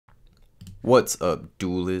What's up,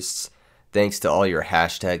 duelists? Thanks to all your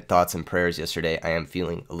hashtag thoughts and prayers yesterday, I am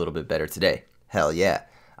feeling a little bit better today. Hell yeah.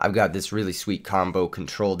 I've got this really sweet combo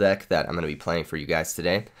control deck that I'm going to be playing for you guys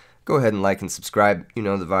today. Go ahead and like and subscribe. You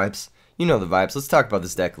know the vibes. You know the vibes. Let's talk about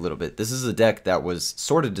this deck a little bit. This is a deck that was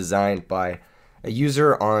sort of designed by a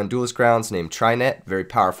user on Duelist Grounds named Trinet, very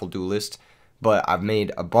powerful duelist. But I've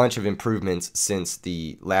made a bunch of improvements since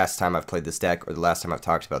the last time I've played this deck, or the last time I've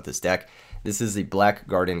talked about this deck. This is the Black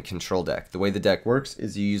Garden control deck. The way the deck works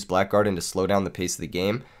is you use Black Garden to slow down the pace of the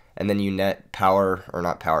game, and then you net power, or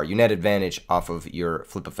not power, you net advantage off of your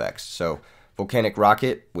flip effects. So Volcanic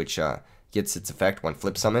Rocket, which gets its effect when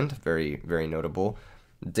flip summoned, very, very notable.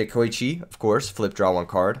 Dekoichi, of course, flip draw one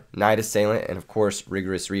card. Night Assailant, and of course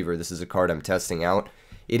Rigorous Reaver. This is a card I'm testing out.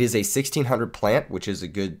 It is a 1600 plant, which is a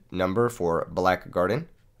good number for Black Garden,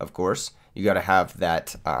 of course. You got to have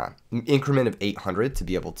that increment of 800 to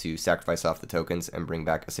be able to sacrifice off the tokens and bring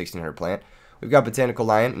back a 1600 plant. We've got Botanical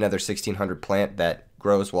Lion, another 1600 plant that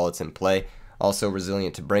grows while it's in play. Also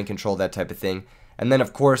resilient to brain control, that type of thing. And then,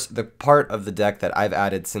 of course, the part of the deck that I've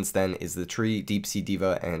added since then is the Tree, Deep Sea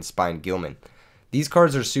Diva, and Spine Gilman. These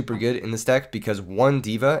cards are super good in this deck because one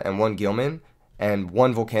Diva and one Gilman and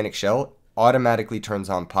one Volcanic Shell automatically turns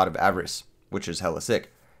on Pot of Avarice, which is hella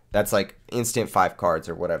sick. That's like instant 5 cards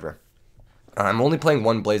or whatever. I'm only playing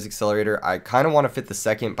one Blaze Accelerator. I kind of want to fit the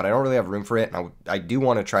second, but I don't really have room for it. And I do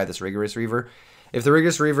want to try this Rigorous Reaver. If the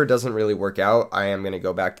Rigorous Reaver doesn't really work out, I am going to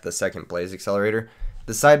go back to the second Blaze Accelerator.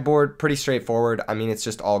 The sideboard, pretty straightforward. I mean, it's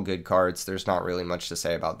just all good cards. There's not really much to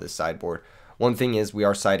say about this sideboard. One thing is we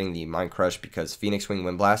are siding the Mind Crush because Phoenix Wing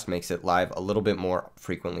Windblast makes it live a little bit more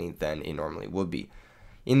frequently than it normally would be.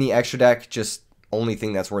 In the extra deck, just only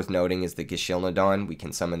thing that's worth noting is the Gishilnadon. We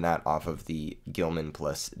can summon that off of the Gilman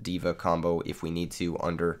plus Diva combo if we need to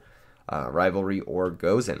under Rivalry or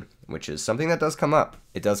Gozen, which is something that does come up.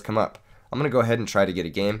 It does come up. I'm going to go ahead and try to get a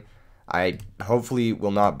game. I hopefully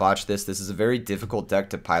will not botch this. This is a very difficult deck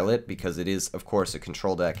to pilot because it is, of course, a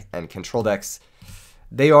control deck, and control decks,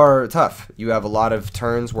 they are tough. You have a lot of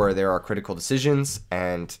turns where there are critical decisions,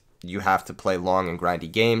 and you have to play long and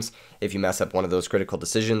grindy games. If you mess up one of those critical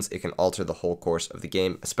decisions, it can alter the whole course of the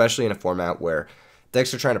game, especially in a format where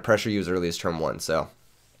decks are trying to pressure you as early as turn 1. So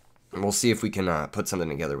we'll see if we can put something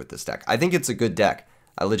together with this deck. I think it's a good deck.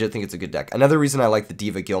 I legit think it's a good deck. Another reason I like the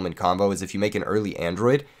Diva Gilman combo is if you make an early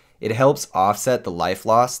Android, it helps offset the life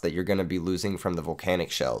loss that you're going to be losing from the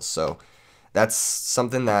Volcanic Shells. So that's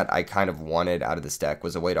something that I kind of wanted out of this deck,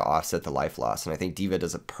 was a way to offset the life loss. And I think Diva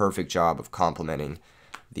does a perfect job of complementing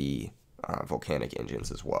the Volcanic engines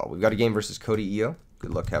as well. We've got a game versus Cody Eo.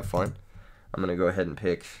 Good luck, have fun. I'm going to go ahead and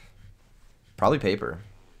pick probably paper.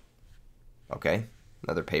 Okay,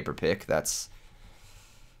 another paper pick. That's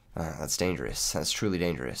dangerous. That's truly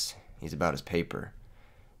dangerous. He's about his paper.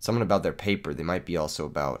 Something about their paper. They might be also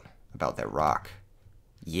about their rock.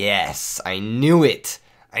 Yes, I knew it.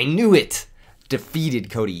 I knew it. Defeated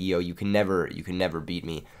Cody Eo. You can never beat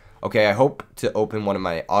me. Okay, I hope to open one of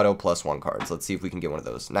my auto +1 cards. Let's see if we can get one of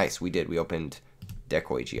those. Nice, we did. We opened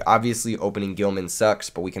Dekoichi. Obviously, opening Gilman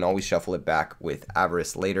sucks, but we can always shuffle it back with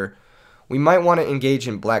Avarice later. We might want to engage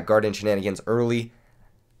in Black Garden shenanigans early.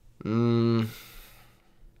 I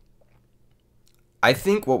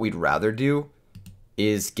think what we'd rather do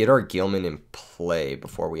is get our Gilman in play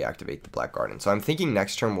before we activate the Black Garden. So I'm thinking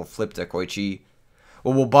next turn we'll flip Dekoichi.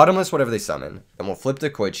 Well, we'll bottomless whatever they summon, and we'll flip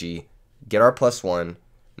Dekoichi, get our +1,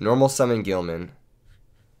 normal summon Gilman.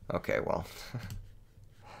 Okay, well,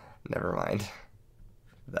 never mind.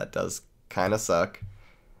 That does kind of suck.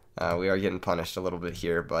 We are getting punished a little bit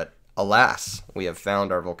here, but alas, we have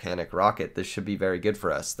found our Volcanic Rocket. This should be very good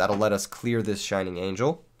for us. That'll let us clear this Shining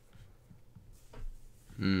Angel.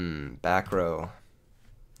 Back row.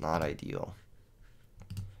 Not ideal.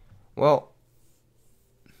 Well,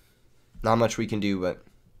 not much we can do but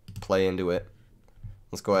play into it.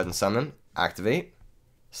 Let's go ahead and summon, activate,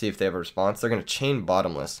 see if they have a response. They're going to chain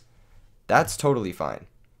bottomless. That's totally fine.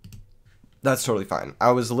 That's totally fine.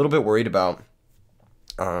 I was a little bit worried about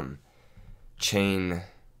chain,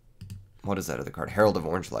 what is that other card? Herald of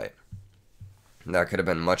Orange Light. That could have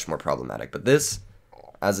been much more problematic. But this,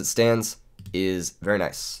 as it stands, is very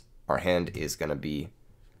nice. Our hand is going to be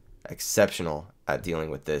exceptional at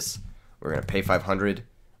dealing with this. We're going to pay 500.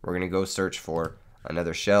 We're going to go search for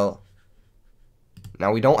another shell.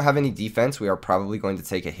 Now, we don't have any defense. We are probably going to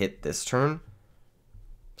take a hit this turn.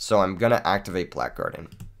 So I'm going to activate Black Garden.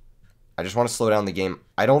 I just want to slow down the game.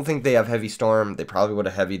 I don't think they have Heavy Storm. They probably would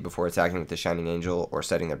have heavied before attacking with the Shining Angel or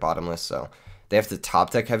setting their bottomless. So they have to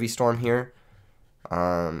top deck Heavy Storm here.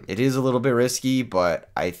 It is a little bit risky, but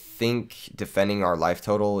I think defending our life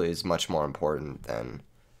total is much more important than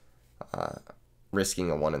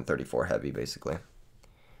risking a 1 in 34 heavy, basically.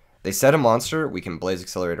 They set a monster. We can Blaze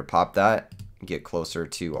Accelerator pop that, get closer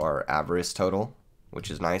to our Avarice total,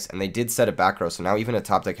 which is nice. And they did set a back row, so now even a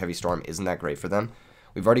top deck Heavy Storm isn't that great for them.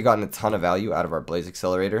 We've already gotten a ton of value out of our Blaze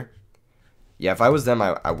Accelerator. Yeah, if I was them,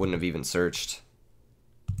 I wouldn't have even searched.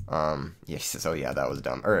 Yeah, so yeah, that was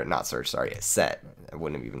dumb. Or not search, sorry, set. I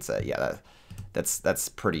wouldn't have even said. Yeah, that's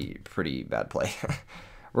pretty bad play.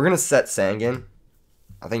 We're gonna set Sangan.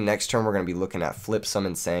 I think next turn we're gonna be looking at flip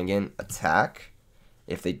summon Sangan, attack.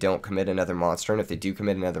 If they don't commit another monster, and if they do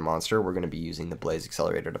commit another monster, we're gonna be using the Blaze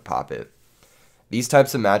Accelerator to pop it. These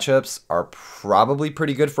types of matchups are probably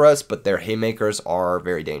pretty good for us, but their haymakers are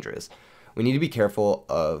very dangerous. We need to be careful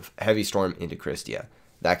of Heavy Storm into Christia.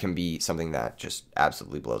 That can be something that just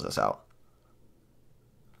absolutely blows us out.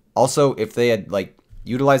 Also, if they had like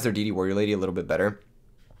utilized their DD Warrior Lady a little bit better,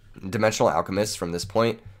 Dimensional Alchemists from this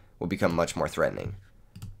point will become much more threatening.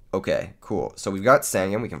 Okay, cool. So we've got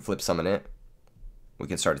Sangan. We can flip summon it. We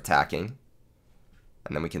can start attacking.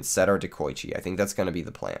 And then we can set our Dekoichi. I think that's going to be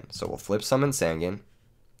the plan. So we'll flip summon Sangan.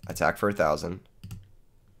 Attack for 1,000.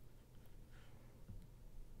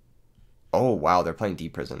 Oh, wow. They're playing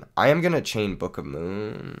Deep Prison. I am going to chain Book of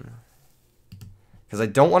Moon. Because I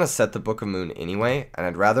don't want to set the Book of Moon anyway. And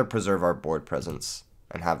I'd rather preserve our board presence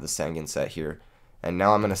and have the Sangan set here. And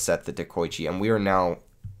now I'm going to set the Dekoichi. And we are now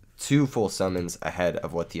 2 full summons ahead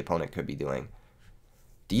of what the opponent could be doing.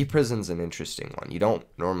 Deep Prison's an interesting one. You don't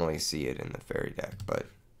normally see it in the fairy deck, but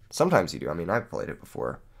sometimes you do. I mean, I've played it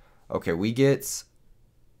before. Okay, we get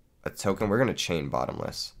a token. We're going to chain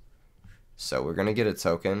Bottomless. So we're going to get a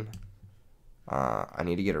token. I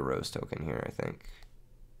need to get a Rose token here, I think.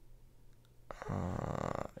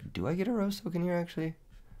 Do I get a Rose token here, actually?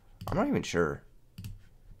 I'm not even sure.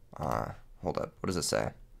 Hold up. What does it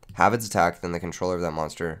say? Have its attack, then the controller of that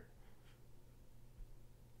monster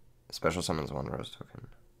special summons 1 Rose token.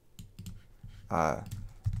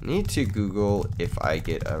 Need to Google if I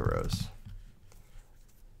get a Rose.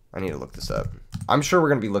 I need to look this up. I'm sure we're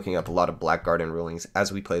going to be looking up a lot of Black Garden rulings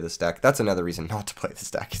as we play this deck. That's another reason not to play this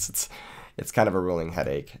deck. It's kind of a ruling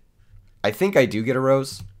headache. I think I do get a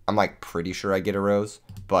Rose. I'm like pretty sure I get a Rose,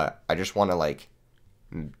 but I just want to like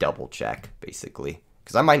double check basically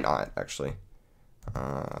because I might not actually.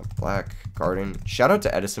 Black Garden. Shout out to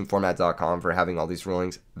EdisonFormat.com for having all these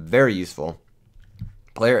rulings. Very useful.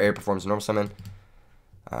 Player A performs a normal summon.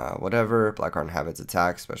 Whatever. Black Garden habits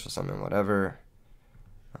attack. Special summon. Whatever.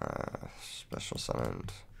 Special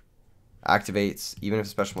summoned. Activates. Even if a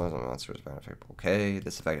special monster is bad effect. Okay.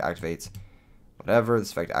 This effect activates. Whatever.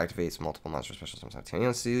 This effect activates multiple monster special summons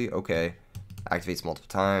simultaneously. Okay. Activates multiple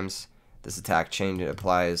times. This attack chain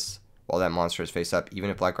applies while that monster is face up, even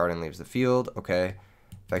if Black Garden leaves the field. Okay.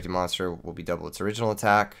 Affected monster will be double its original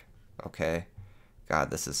attack. Okay. God,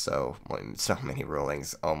 this is so many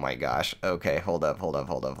rulings. Oh my gosh. Okay, hold up.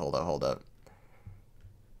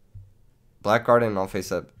 Black Garden and all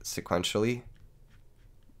face up sequentially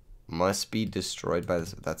must be destroyed by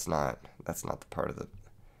this. That's not the part of the.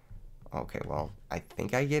 Okay, well, I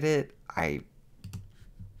think I get it.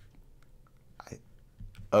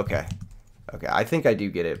 Okay, I think I do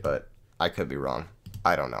get it, but I could be wrong.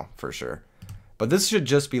 I don't know for sure. But this should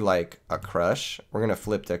just be like a crush. We're gonna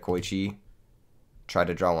flip Dekoichi. Try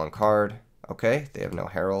to draw 1 card. Okay, they have no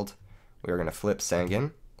Herald. We are going to flip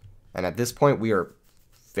Sangan. And at this point, we are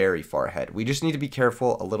very far ahead. We just need to be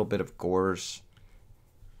careful. A little bit of Gores.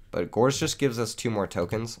 But Gores just gives us 2 more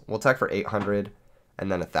tokens. We'll attack for 800 and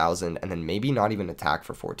then 1,000. And then maybe not even attack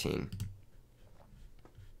for 14.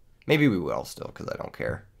 Maybe we will still because I don't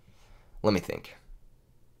care. Let me think.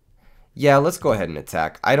 Yeah, let's go ahead and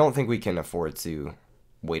attack. I don't think we can afford to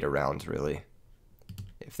wait around, really,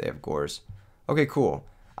 if they have Gores. Okay, cool.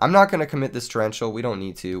 I'm not going to commit this Torrential. We don't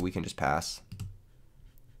need to. We can just pass.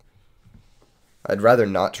 I'd rather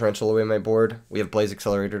not Torrential away my board. We have Blaze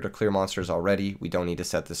Accelerator to clear monsters already. We don't need to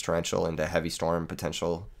set this Torrential into Heavy Storm,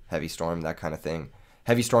 potential Heavy Storm, that kind of thing.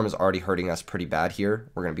 Heavy Storm is already hurting us pretty bad here.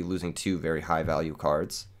 We're going to be losing 2 very high value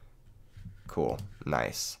cards. Cool.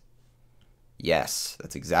 Nice. Yes,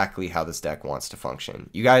 that's exactly how this deck wants to function.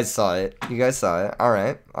 You guys saw it. All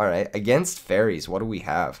right. Against fairies, what do we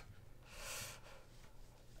have?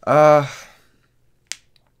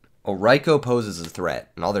 Oraiko poses a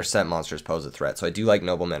threat, and all their set monsters pose a threat, so I do like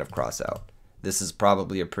Nobleman of Crossout. This is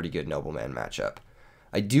probably a pretty good Nobleman matchup.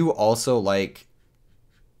 I do also like...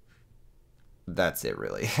 That's it,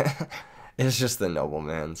 really. It's just the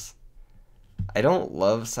Noblemans. I don't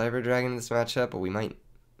love Cyber Dragon in this matchup, but we might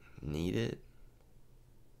need it.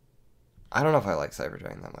 I don't know if I like Cyber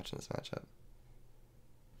Dragon that much in this matchup.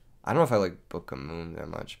 I don't know if I like Book of Moon that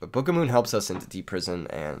much, but Book of Moon helps us into Deep Prison,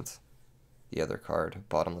 and the other card.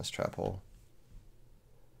 Bottomless trap hole.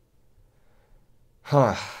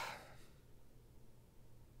 Huh.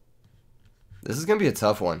 This is going to be a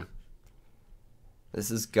tough one.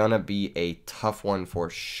 This is going to be a tough one for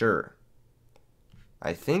sure.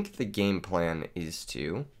 I think the game plan is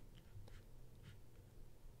to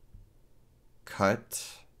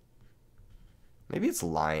cut. Maybe it's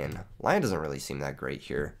lion. Lion doesn't really seem that great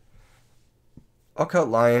here. I'll cut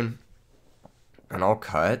lion. And I'll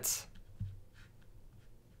cut.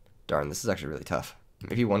 Darn, this is actually really tough.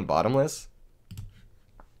 Maybe one bottomless?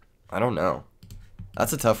 I don't know.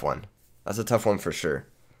 That's a tough one. That's a tough one for sure.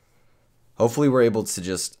 Hopefully we're able to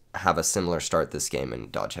just have a similar start this game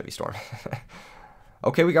and dodge heavy storm.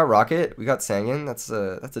 Okay, we got rocket. We got Sangan. That's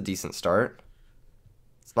a decent start.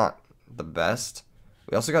 It's not the best.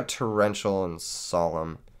 We also got torrential and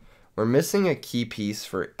solemn. We're missing a key piece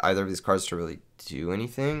for either of these cards to really do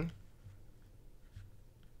anything.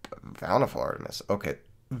 Bountiful Artemis. Okay,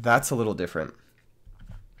 that's a little different.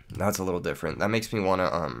 That's a little different. That makes me want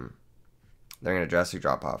to, they're going to drastic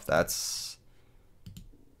drop off. That's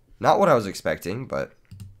not what I was expecting, but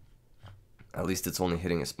at least it's only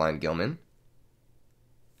hitting a spine Gilman.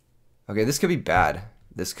 Okay, this could be bad.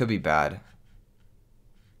 This could be bad.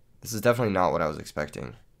 This is definitely not what I was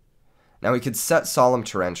expecting. Now we could set Solemn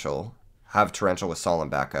Torrential, have Torrential with Solemn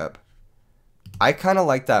backup. I kind of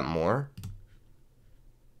like that more.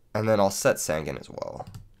 And then I'll set Sangan as well.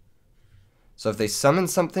 So if they summon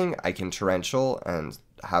something, I can Torrential and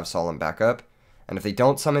have Solemn backup. And if they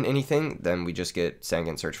don't summon anything, then we just get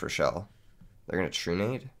Sangan Search for Shell. They're going to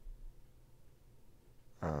Trunade.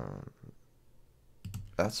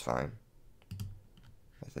 That's fine.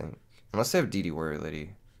 I think. Unless they have DD Warrior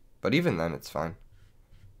Lady. But even then, it's fine.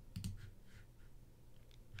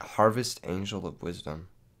 Harvest Angel of Wisdom.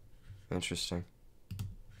 Interesting.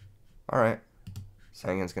 Alright.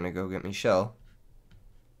 Sangan's gonna go get me Shell.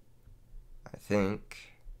 I think.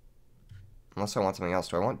 Unless I want something else.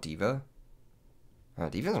 Do I want Diva?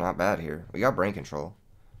 Diva's not bad here. We got Brain Control.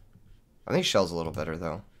 I think Shell's a little better,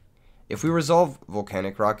 though. If we resolve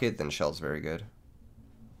Volcanic Rocket, then Shell's very good.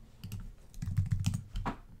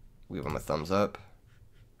 We give him a thumbs up.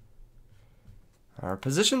 Our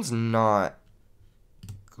position's not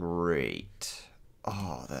great.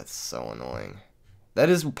 Oh, that's so annoying. That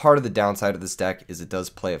is part of the downside of this deck, is it does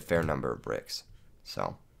play a fair number of bricks.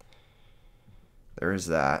 So, there is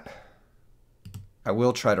that. I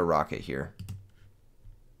will try to rocket here.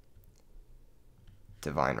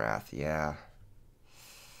 Divine Wrath, yeah.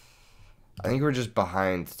 I think we're just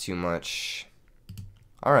behind too much.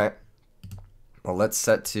 Alright. Well, let's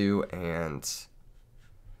set 2, and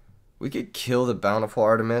we could kill the Bountiful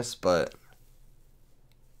Artemis, but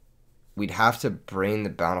we'd have to brain the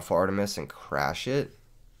Bountiful Artemis and crash it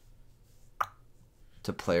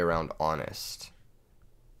to play around Honest,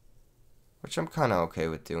 which I'm kind of okay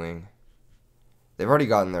with doing. They've already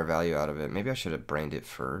gotten their value out of it. Maybe I should have brained it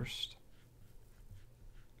first.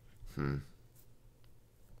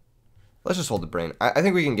 Let's just hold the brain. I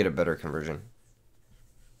think we can get a better conversion.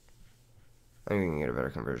 I think we can get a better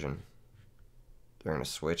conversion. They're going to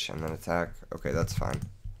switch and then attack. Okay, that's fine.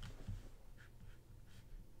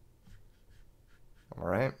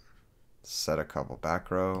 Alright. Set a couple back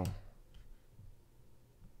row.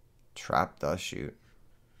 Trap the shoot.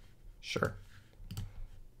 Sure.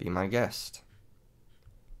 Be my guest.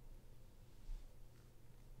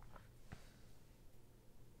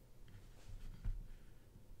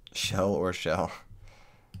 Shell or shell.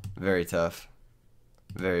 Very tough.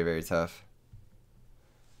 Very, very tough.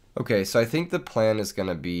 Okay, so I think the plan is going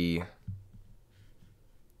to be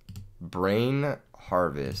Brain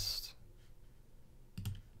Harvest.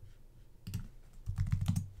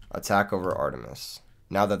 Attack over Artemis.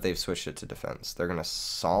 Now that they've switched it to defense. They're going to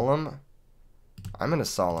Solemn. I'm going to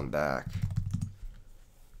Solemn back.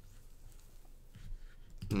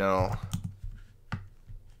 No.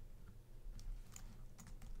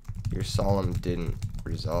 Your Solemn didn't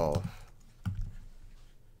resolve.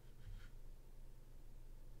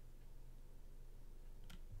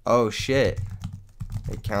 Oh shit.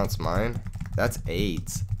 It counts mine. That's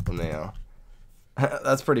AIDS, Leo.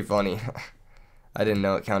 That's pretty funny. I didn't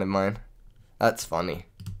know it counted mine. That's funny.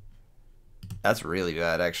 That's really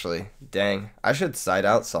bad, actually. Dang. I should side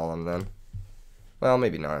out Solemn then. Well,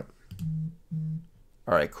 maybe not.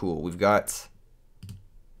 Alright, cool. We've got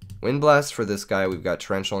Wind Blast for this guy. We've got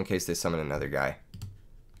Torrential in case they summon another guy.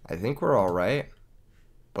 I think we're alright.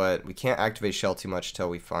 But we can't activate Shell too much till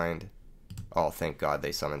we find... Oh, thank God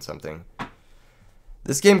they summoned something.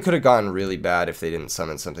 This game could have gotten really bad if they didn't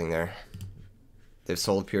summon something there. They've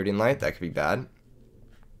sold Purity and Light. That could be bad.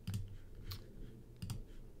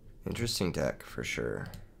 Interesting deck, for sure.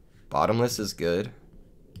 Bottomless is good.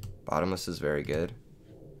 Bottomless is very good.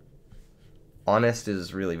 Honest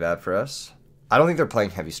is really bad for us. I don't think they're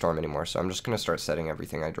playing Heavy Storm anymore, so I'm just going to start setting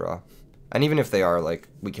everything I draw. And even if they are, like,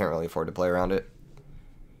 we can't really afford to play around it.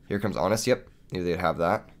 Here comes Honest. Yep, knew they'd have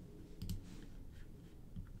that.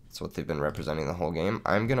 That's what they've been representing the whole game.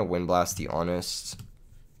 I'm going to Wind Blast the Honest.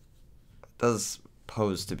 It does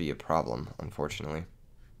pose to be a problem, unfortunately.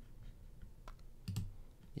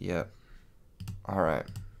 Yep. Alright.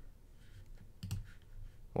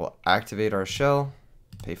 We'll activate our shell.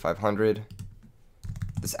 Pay 500.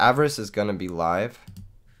 This Avarice is going to be live,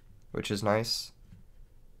 which is nice.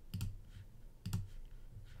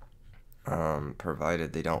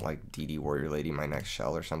 Provided they don't like DD Warrior Lady my next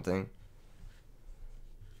shell or something.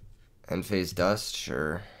 End phase Dust,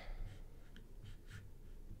 sure.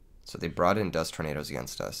 So they brought in Dust Tornadoes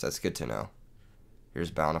against us. That's good to know.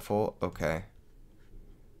 Here's Bountiful. Okay.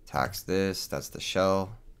 Tax this. That's the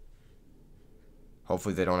shell.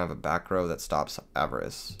 Hopefully they don't have a back row that stops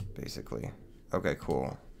Avarice, basically. Okay,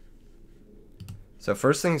 cool. So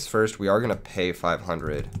first things first, we are going to pay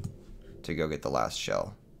 500 to go get the last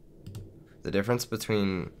shell. The difference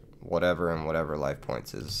between whatever and whatever life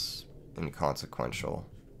points is inconsequential.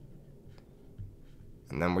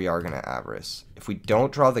 And then we are going to Avarice. If we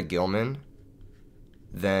don't draw the Gilman,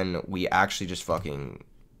 then we actually just fucking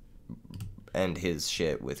end his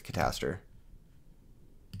shit with Catastor.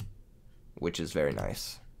 Which is very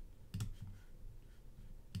nice.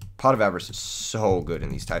 Pot of Avarice is so good in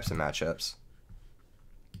these types of matchups.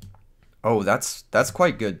 Oh, that's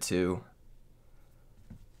quite good too.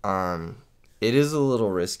 It is a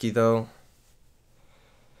little risky though,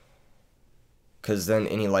 because then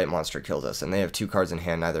any light monster kills us, and they have 2 cards in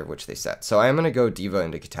hand, neither of which they set. So I am gonna go Diva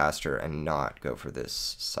into Catastor and not go for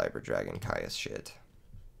this Cyber Dragon Caius shit.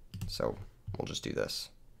 So we'll just do this.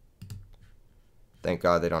 Thank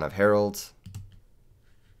God they don't have Heralds.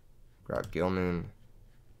 Grab Gilman.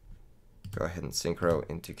 Go ahead and Synchro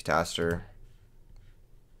into Catastor.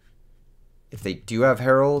 If they do have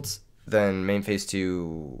Heralds, then main phase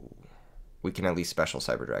 2, we can at least special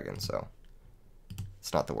Cyber Dragon, so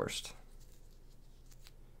it's not the worst.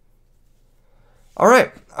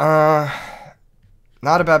 Alright,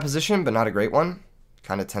 not a bad position, but not a great one.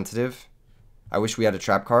 Kind of tentative. I wish we had a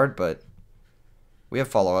trap card, but we have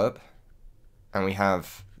follow-up, and we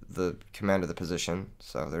have the command of the position,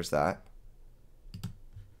 so there's that.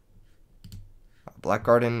 Black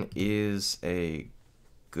Garden is a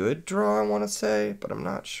good draw, I want to say, but I'm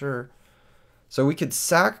not sure. So we could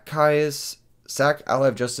sack Caius, sack Ally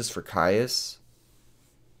of Justice for Caius.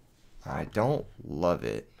 I don't love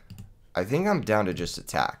it. I think I'm down to just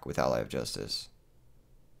attack with Ally of Justice.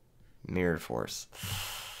 Mirror Force.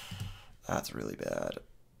 That's really bad.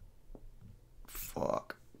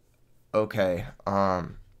 Fuck. Okay.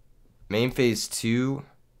 Main phase 2.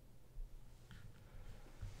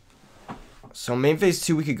 So main phase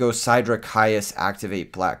 2, we could go Sidra, Caius,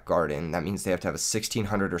 activate Black Garden. That means they have to have a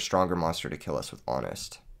 1600 or stronger monster to kill us with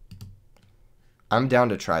Honest. I'm down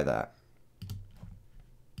to try that.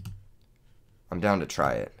 I'm down to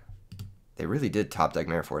try it. They really did top deck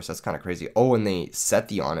Mirror Force. That's kind of crazy. Oh, and they set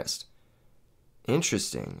the Honest.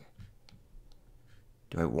 Interesting.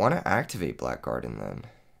 Do I want to activate Black Garden then?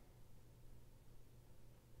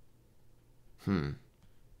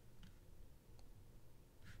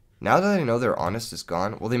 Now that I know their Honest is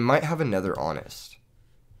gone, well, they might have another Honest.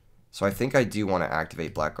 So I think I do want to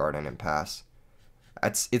activate Black Garden and pass.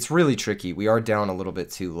 It's really tricky. We are down a little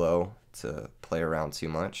bit too low to play around too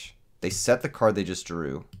much. They set the card they just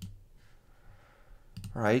drew.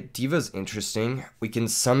 Alright, Diva's interesting. We can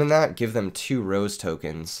summon that, give them 2 Rose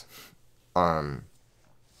tokens. But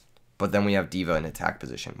then we have Diva in attack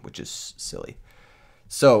position, which is silly.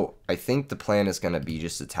 So I think the plan is going to be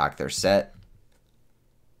just attack their set.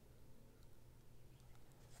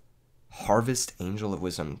 Harvest Angel of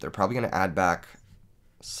Wisdom. They're probably going to add back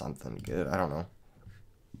something good. I don't know.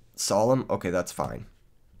 Solemn? Okay, that's fine.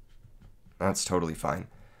 That's totally fine.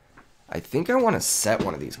 I think I want to set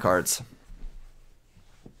one of these cards.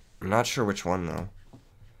 I'm not sure which one, though.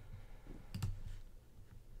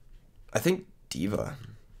 I think Diva.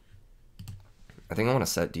 I think I want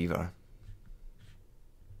to set Diva.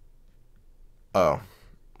 Oh.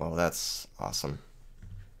 Well, that's awesome.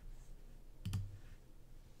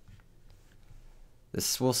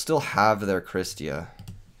 This will still have their Christia.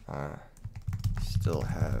 Still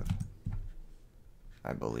have,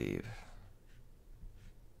 I believe.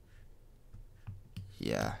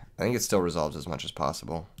 Yeah, I think it still resolves as much as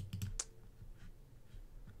possible.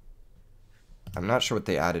 I'm not sure what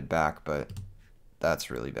they added back, but that's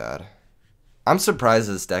really bad. I'm surprised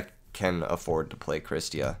this deck can afford to play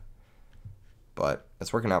Christia. But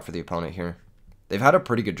it's working out for the opponent here. They've had a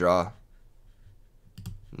pretty good draw.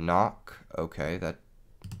 Knock. Okay, that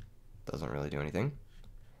doesn't really do anything.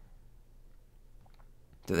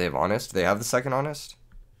 Do they have Honest? Do they have the second Honest?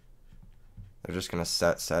 They're just going to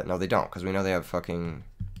set. No, they don't, because we know they have fucking...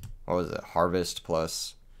 What was it? Harvest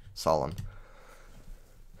plus Solemn.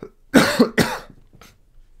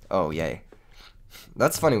 Oh, yay.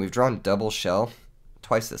 That's funny. We've drawn double shell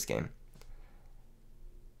twice this game.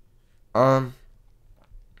 I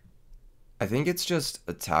think it's just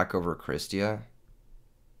attack over Christia.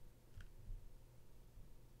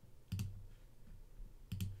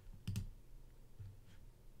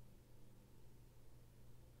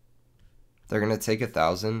 They're going to take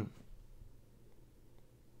 1,000.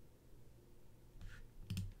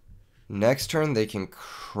 Next turn, they can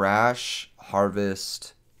crash,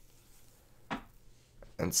 harvest,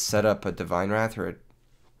 and set up a Divine Wrath or a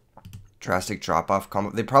drastic drop-off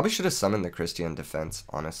combo. They probably should have summoned the Christian defense,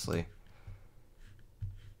 honestly.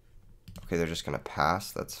 Okay, they're just going to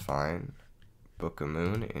pass. That's fine. Book of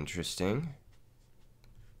Moon, interesting.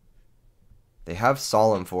 They have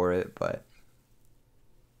Solemn for it, but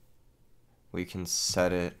we can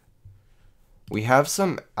set it. We have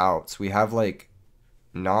some outs. We have, like,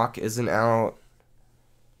 Knock isn't out.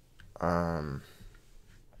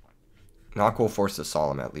 Knock will force a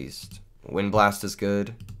Solemn at least. Wind Blast is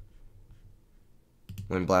good.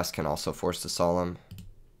 Wind Blast can also force the Solemn.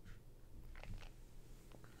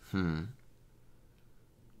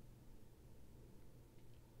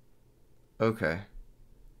 Okay.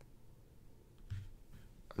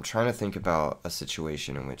 I'm trying to think about a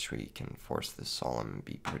situation in which we can force this Solemn and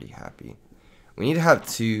be pretty happy. We need to have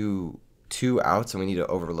two outs, and we need to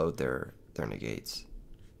overload their negates.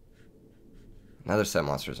 Another set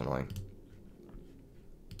monster is annoying.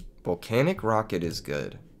 Volcanic Rocket is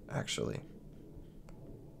good, actually.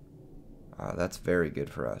 That's very good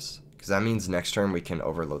for us, because that means next turn we can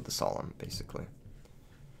overload the Solemn, basically.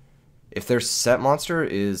 If their set monster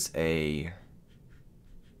is a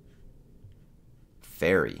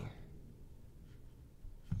fairy,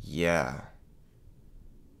 yeah.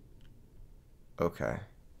 Okay.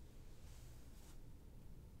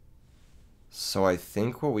 So I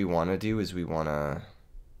think what we want to do is we want to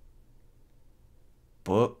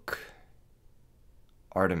book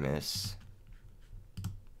Artemis.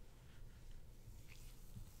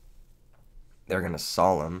 They're going to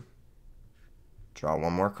Solemn, draw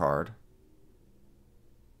one more card,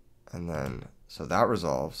 and then, so that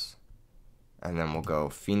resolves, and then we'll go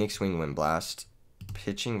Phoenix Wing Wind Blast,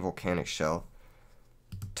 pitching Volcanic Shell,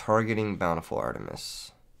 targeting Bountiful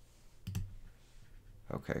Artemis.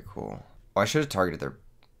 Okay, cool. Oh, I should have targeted their...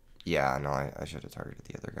 Yeah, no, I should have targeted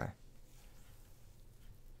the other guy.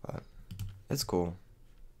 But it's cool.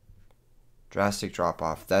 Drastic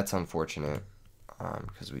drop-off. That's unfortunate,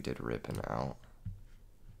 because we did rip and out.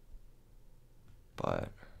 But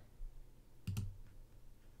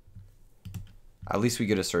at least we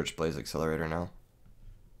get a Search Blaze Accelerator now.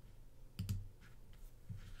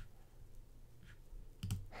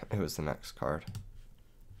 It was the next card.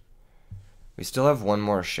 We still have one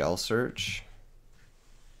more Shell Search.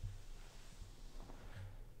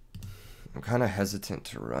 I'm kind of hesitant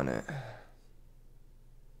to run it.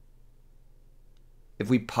 If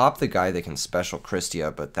we pop the guy, they can special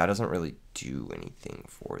Christia, but that doesn't really do anything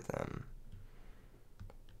for them.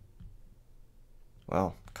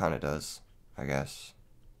 Well, kind of does, I guess.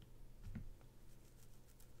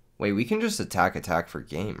 Wait, we can just attack for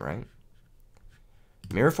game, right?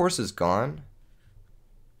 Mirror Force is gone.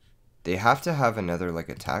 They have to have another, like,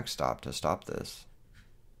 attack stop to stop this.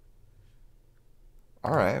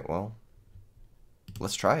 Alright, well,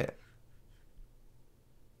 let's try it.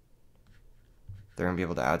 They're going to be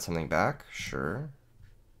able to add something back? Sure.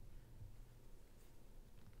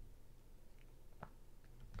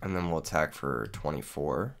 And then we'll attack for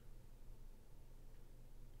 24.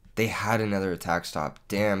 They had another attack stop.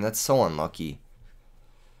 Damn, that's so unlucky.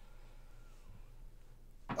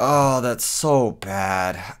 Oh, that's so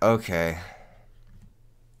bad. Okay.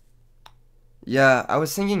 Yeah, I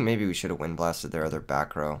was thinking maybe we should have Wind Blasted their other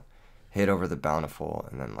back row. Hit over the Bountiful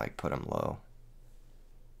and then, like, put him low.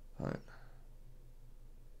 But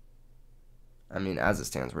I mean, as it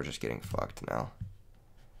stands, we're just getting fucked now.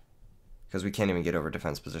 Because we can't even get over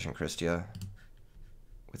defense position Christia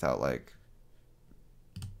without, like,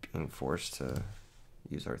 being forced to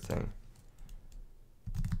use our thing.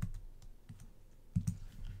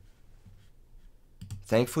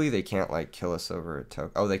 Thankfully, they can't, like, kill us over a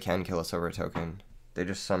token. Oh, they can kill us over a token. They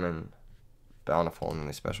just summon Bountiful and then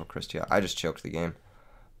they special Christia. I just choked the game.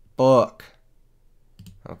 Fuck.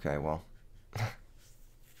 Okay, well.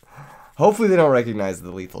 Hopefully they don't recognize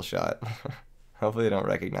the lethal shot. Hopefully they don't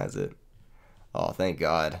recognize it. Oh, thank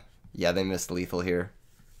God. Yeah, they missed lethal here.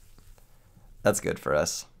 That's good for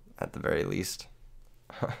us, at the very least.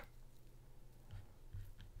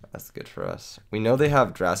 That's good for us. We know they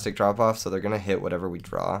have drastic drop-off, so they're going to hit whatever we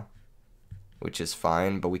draw, which is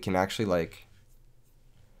fine, but we can actually, like,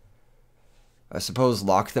 I suppose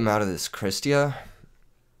lock them out of this Christia.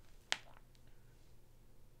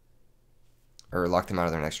 Or lock them out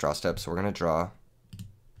of their next draw step. So we're going to draw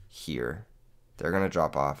here. They're going to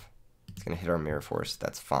drop off. It's going to hit our Mirror Force.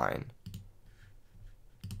 That's fine.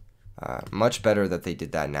 Much better that they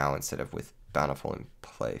did that now instead of with Bountiful in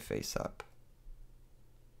play face up.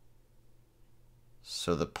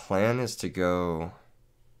 So the plan is to go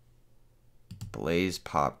Blaze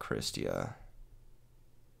Pop Christia.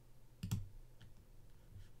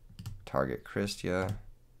 Target Christia.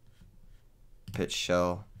 Pitch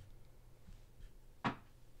Shell.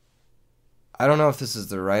 I don't know if this is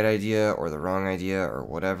the right idea or the wrong idea or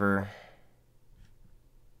whatever.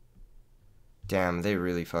 Damn, they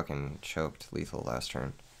really fucking choked lethal last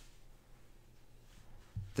turn.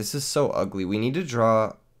 This is so ugly. We need to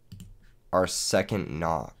draw our second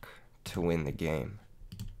knock to win the game.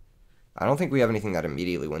 I don't think we have anything that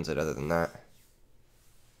immediately wins it other than that.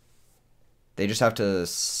 They just have to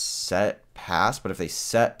set pass, but if they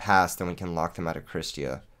set pass, then we can lock them out of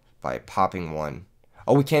Christia by popping one.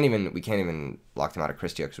 Oh, we can't even lock them out of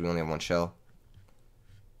Christia because we only have one shell.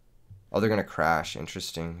 Oh, they're gonna crash.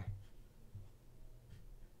 Interesting.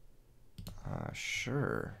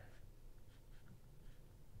 Sure.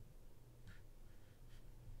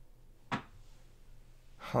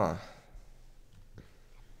 Huh.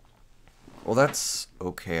 Well, that's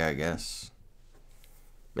okay, I guess.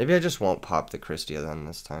 Maybe I just won't pop the Christia then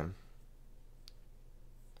this time.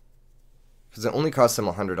 Because it only costs them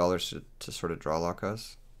 $100 to sort of draw lock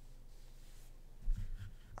us.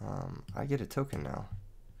 I get a token now.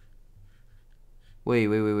 Wait.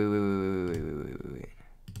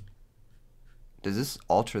 Does this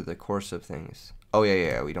alter the course of things? Oh,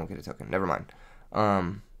 yeah, we don't get a token. Never mind.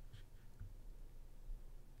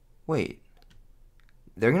 Wait.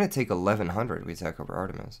 They're going to take 1100 we attack over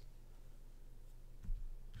Artemis.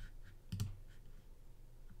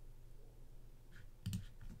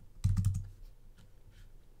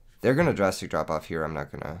 They're going to drastic drop off here. I'm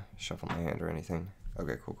not going to shuffle my hand or anything.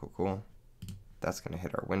 Okay, cool. That's going to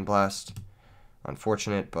hit our Wind Blast.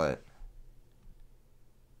 Unfortunate, but...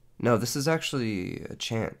 No, this is actually a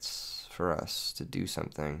chance for us to do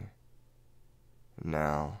something.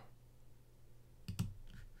 Now.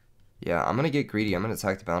 Yeah, I'm going to get greedy. I'm going to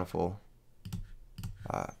attack the Bountiful.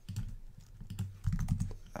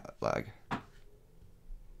 Lag.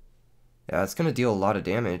 Yeah, it's going to deal a lot of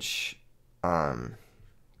damage.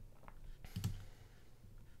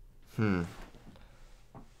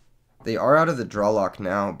 They are out of the draw lock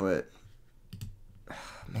now, but...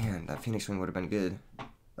 Man, that Phoenix Wing would have been good.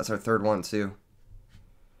 That's our third one, too.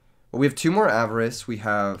 Well, we have two more Avarice. We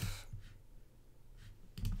have...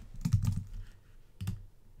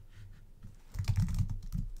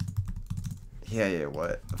 Yeah,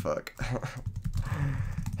 what the fuck?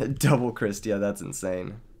 Double Christia, that's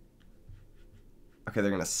insane. Okay, they're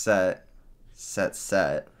gonna set.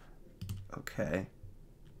 Okay.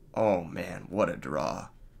 Oh, man, what a draw.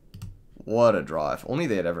 What a draw. If only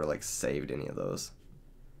they had ever, like, saved any of those.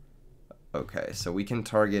 Okay, so we can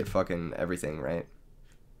target fucking everything, right?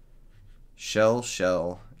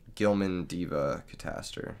 Shell, Gilman, Diva,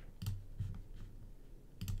 Catastor.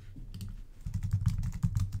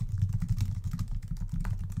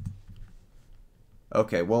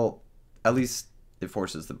 Okay, well, at least it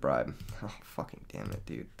forces the bribe. Oh, fucking damn it,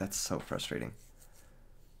 dude. That's so frustrating.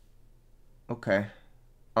 Okay.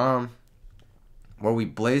 Well, we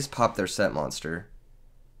blaze pop their set monster.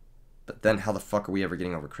 But then how the fuck are we ever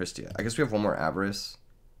getting over Christia? I guess we have one more Avarice.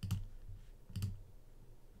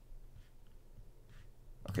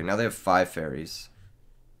 Okay, now they have 5 fairies.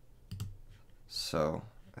 So,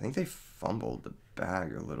 I think they fumbled the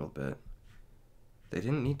bag a little bit. They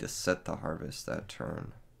didn't need to set the harvest that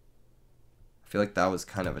turn. I feel like that was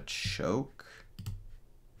kind of a choke.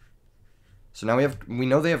 So now we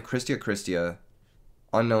know they have Christia,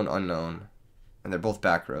 Unknown, and they're both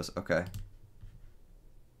back rows. Okay.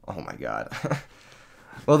 Oh my god.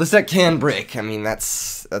 Well, this deck can break. I mean,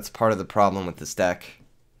 that's part of the problem with this deck.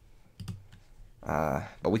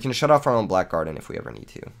 But we can shut off our own Black Garden if we ever need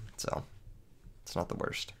to. So, it's not the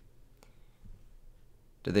worst.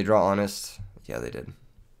 Did they draw Honest? Yeah, they did.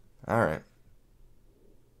 Alright.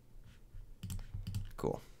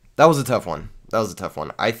 Cool. That was a tough one.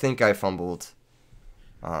 I think I fumbled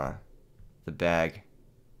The bag.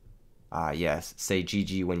 Yes. Say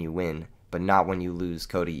GG when you win, but not when you lose.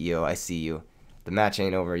 Cody EO, I see you. The match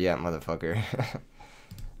ain't over yet, motherfucker.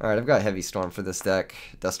 Alright, I've got Heavy Storm for this deck.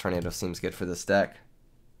 Dust Tornado seems good for this deck.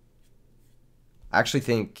 I actually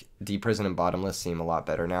think Deep Prison and Bottomless seem a lot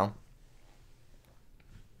better now.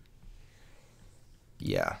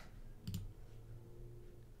 Yeah.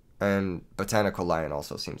 And Botanical Lion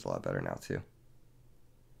also seems a lot better now, too.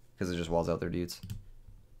 Because it just walls out their dudes.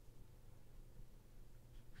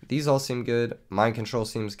 These all seem good. Mind Control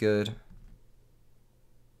seems good.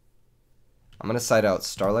 I'm going to side out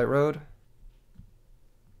Starlight Road.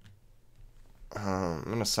 I'm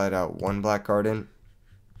going to side out one Black Garden.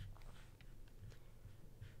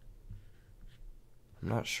 I'm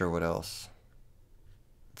not sure what else.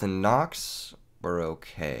 The Nox were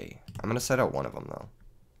okay. I'm going to side out one of them, though.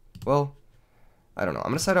 Well, I don't know.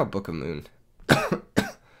 I'm going to side out Book of Moon. I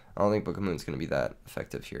don't think Book of Moon's going to be that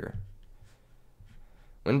effective here.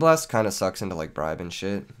 Windblast kind of sucks into, like, bribe and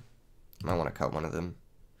shit. Might want to cut one of them.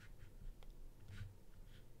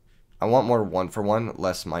 I want more 1-for-1,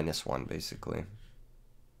 less -1, basically.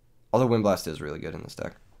 Although Windblast is really good in this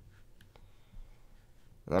deck.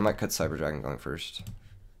 And I might cut Cyber Dragon going first.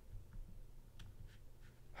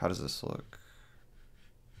 How does this look?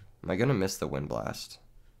 Am I going to miss the Windblast?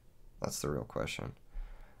 That's the real question.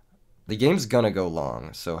 The game's going to go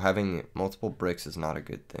long, so having multiple bricks is not a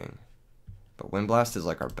good thing. But Windblast is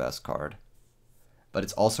like our best card. But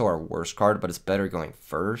it's also our worst card, but it's better going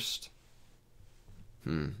first.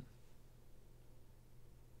 I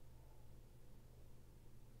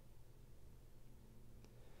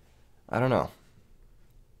don't know.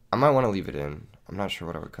 I might want to leave it in. I'm not sure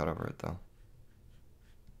what I would cut over it, though.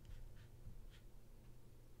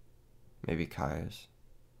 Maybe Caius.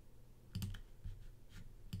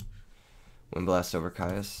 Windblast over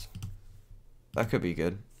Caius. That could be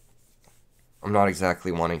good. I'm not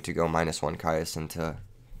exactly wanting to go -1 Caius into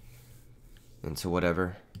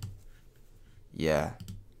whatever. Yeah.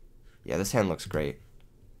 Yeah, this hand looks great.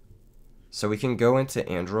 So we can go into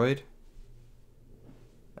Android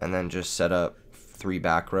and then just set up 3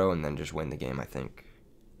 back row and then just win the game, I think.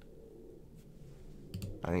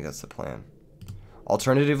 I think that's the plan.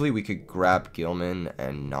 Alternatively, we could grab Gilman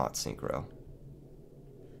and not synchro.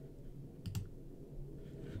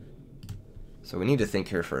 So we need to think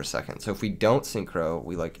here for a second. So if we don't synchro,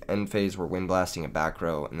 we like end phase, we're wind blasting a back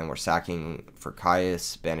row, and then we're sacking for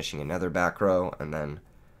Caius, banishing another back row, and then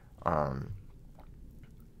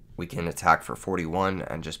we can attack for 41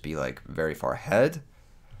 and just be like very far ahead.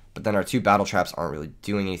 But then our 2 battle traps aren't really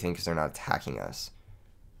doing anything because they're not attacking us.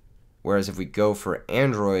 Whereas if we go for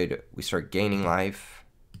Android, we start gaining life.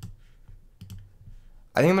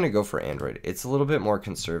 I think I'm going to go for Android. It's a little bit more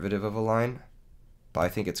conservative of a line, but I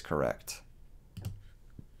think it's correct.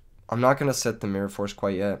 I'm not going to set the Mirror Force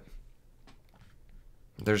quite yet.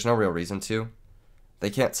 There's no real reason to. They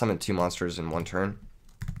can't summon 2 monsters in 1 turn.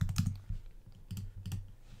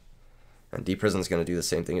 And Deep Prison's going to do the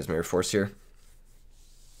same thing as Mirror Force here.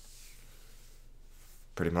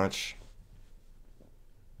 Pretty much.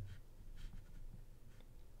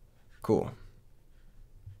 Cool.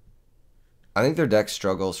 I think their deck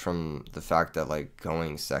struggles from the fact that like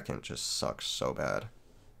going second just sucks so bad.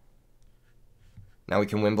 Now we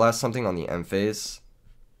can Wind Blast something on the M phase.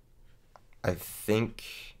 I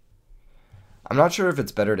think... I'm not sure if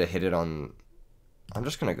it's better to hit it on... I'm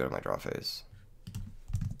just going to go to my draw phase.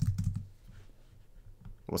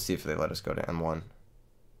 We'll see if they let us go to M1.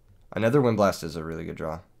 Another Wind Blast is a really good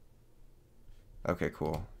draw. Okay,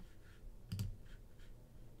 cool.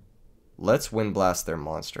 Let's Wind Blast their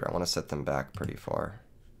monster. I want to set them back pretty far.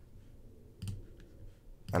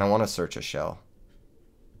 And I want to search a shell.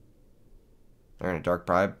 They're in a Dark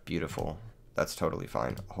Bribe. Beautiful. That's totally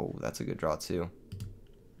fine. Oh, that's a good draw too.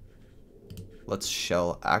 Let's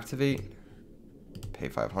shell activate. Pay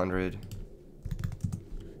 500.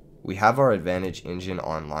 We have our advantage engine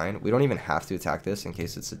online. We don't even have to attack this in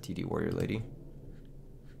case it's a DD Warrior Lady.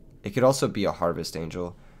 It could also be a Harvest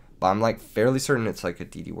Angel, but I'm like fairly certain it's like a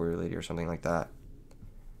DD Warrior Lady or something like that.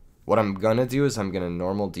 What I'm gonna do is I'm gonna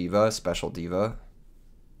normal Diva, special Diva,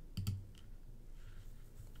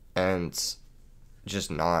 and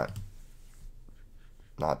just not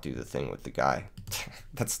do the thing with the guy.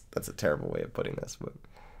 that's a terrible way of putting this, but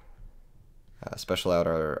special out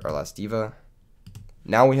our last Diva.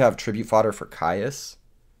 Now we have Tribute Fodder for Caius,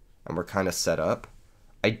 and we're kind of set up.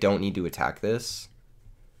 I don't need to attack this.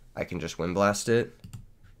 I can just Wind Blast it.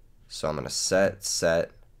 So I'm going to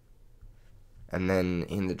set, and then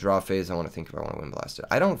in the draw phase, I want to think if I want to Wind Blast it.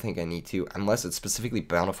 I don't think I need to, unless it's specifically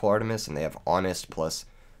Bountiful Artemis, and they have Honest plus,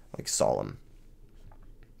 like, Solemn.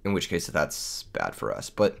 in which case that's bad for us.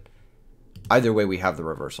 But either way, we have the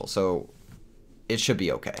reversal, so it should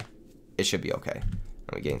be okay. It should be okay.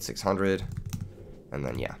 And we gain 600, and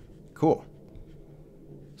then yeah, cool.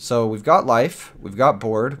 So we've got life, we've got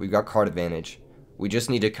board, we've got card advantage. We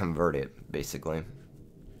just need to convert it, basically.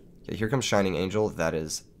 Okay, here comes Shining Angel. That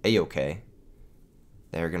is a-okay.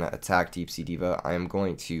 They're going to attack Deep Sea Diva. I am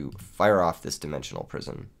going to fire off this Dimensional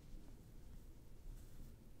Prison.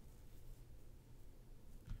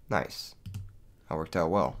 Nice. That worked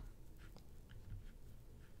out well.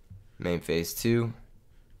 Main phase 2.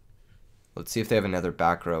 Let's see if they have another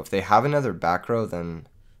back row. If they have another back row, then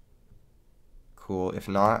cool. If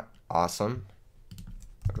not, awesome.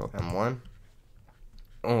 I'll go M1.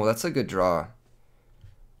 Oh, that's a good draw.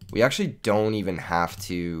 We actually don't even have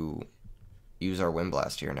to use our Wind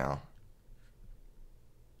Blast here now.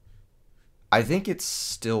 I think it's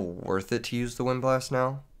still worth it to use the Wind Blast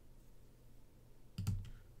now.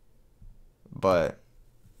 But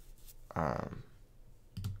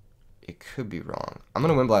it could be wrong. I'm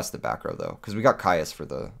gonna Wind Blast the back row though, because we got Caius for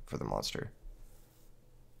the monster.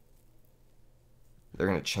 They're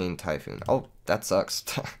gonna chain Typhoon. Oh, that sucks.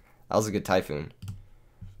 That was a good Typhoon.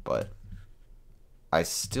 But I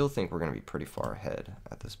still think we're going to be pretty far ahead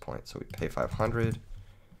at this point. So we pay 500,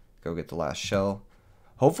 go get the last shell.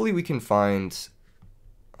 Hopefully we can find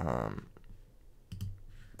the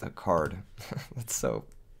card. That's so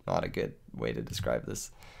not a good way to describe this.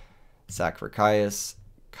 Sack for Caius.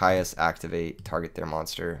 Caius activate, target their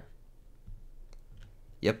monster.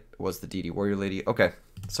 Yep, it was the DD Warrior Lady. Okay,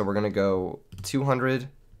 so we're going to go 200,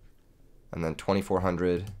 and then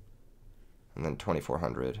 2400, and then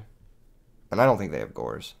 2400. And I don't think they have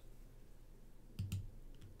Gores.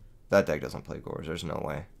 That deck doesn't play Gores. There's no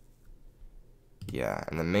way. Yeah,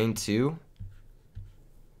 and the main 2.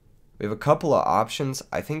 We have a couple of options.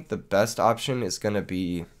 I think the best option is going to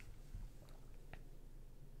be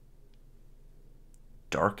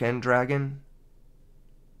Dark End Dragon.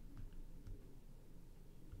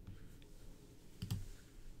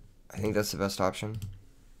 I think that's the best option.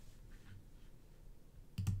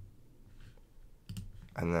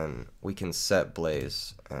 And then we can set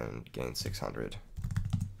Blaze and gain 600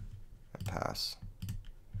 and pass.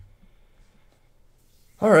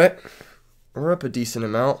 Alright, we're up a decent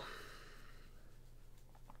amount.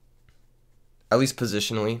 At least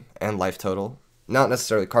positionally and life total. Not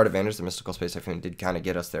necessarily card advantage, the Mystical Space Typhoon did kind of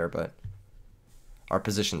get us there, but our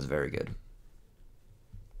position's very good.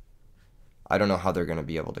 I don't know how they're going to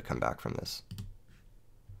be able to come back from this.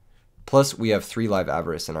 Plus, we have 3 live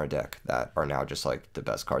Avarice in our deck that are now just like the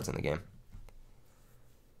best cards in the game.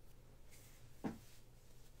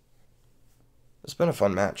 It's been a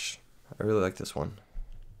fun match. I really like this one.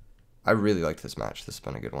 I really like this match. This has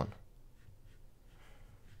been a good one.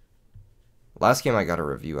 Last game I got a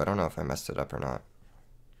review. I don't know if I messed it up or not.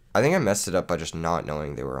 I think I messed it up by just not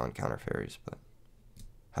knowing they were on counter fairies, but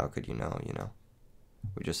how could you know, you know?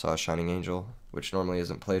 We just saw a Shining Angel, which normally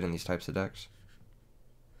isn't played in these types of decks.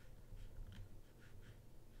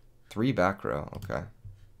 3 back row, okay.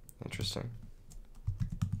 Interesting.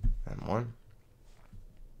 And 1.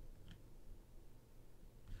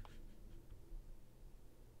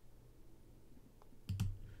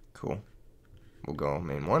 Cool. We'll go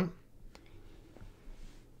main 1.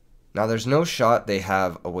 Now there's no shot they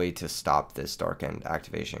have a way to stop this Dark End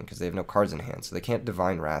activation because they have no cards in hand, so they can't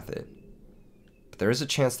Divine Wrath it. But there is a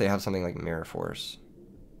chance they have something like Mirror Force.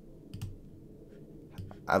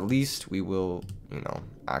 At least we will, you know,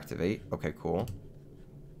 activate. Okay, cool.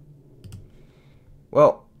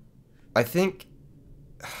 Well, I think,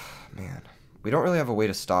 man, we don't really have a way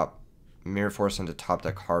to stop Mirror Force into top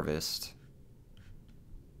deck Harvest.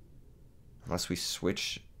 Unless we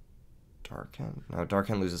switch Dark End. No, Dark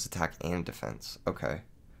End loses attack and defense. Okay.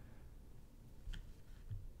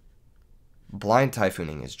 Blind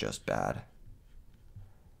Typhooning is just bad.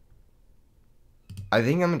 I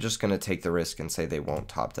think I'm just going to take the risk and say they won't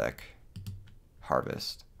top deck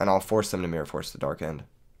Harvest. And I'll force them to Mirror Force the Dark End.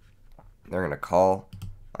 They're going to call.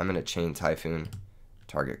 I'm going to chain Typhoon.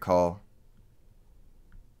 Target call.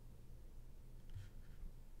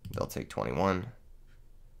 They'll take 21.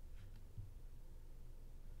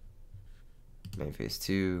 Main phase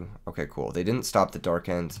 2. Okay, cool. They didn't stop the Dark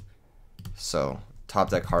End. So top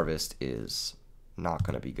deck Harvest is not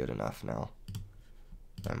going to be good enough now.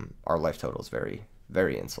 Our life total is very,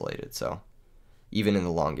 very insulated. So even in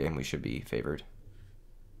the long game, we should be favored.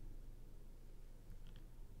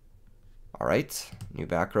 All right, new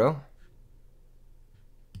back row.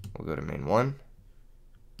 We'll go to main 1.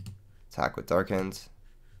 Attack with Dark End.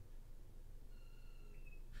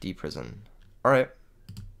 Deprison. All right.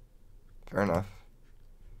 Fair enough.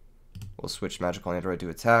 We'll switch Magical Android to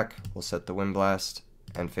attack. We'll set the Wind Blast.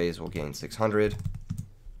 End phase will gain 600.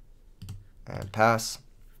 And pass.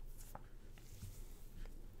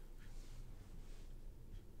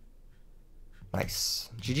 Nice.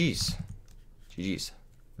 GG's. GG's.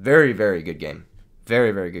 Very, very good game.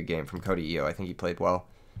 Very, very good game from Cody EO. I think he played well.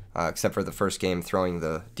 Except for the first game, throwing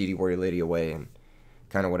the DD Warrior Lady away and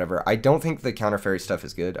kind of whatever. I don't think the counter fairy stuff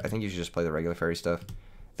is good. I think you should just play the regular fairy stuff.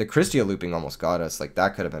 The Christia looping almost got us. Like,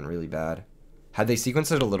 that could have been really bad. Had they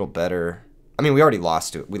sequenced it a little better... I mean, we already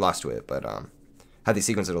lost to it. We lost to it, but had they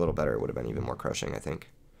sequenced it a little better, it would have been even more crushing, I think.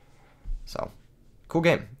 So, cool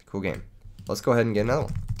game. Cool game. Let's go ahead and get another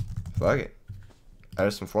one. Fuck it.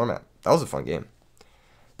 Edison format. That was a fun game.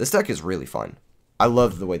 This deck is really fun. I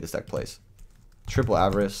love the way this deck plays. Triple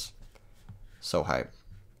Avarice. So hype.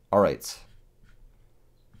 Alright.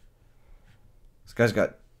 This guy's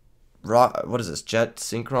got... what is this? Jet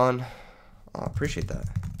Synchron? Oh, I appreciate that.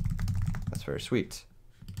 That's very sweet.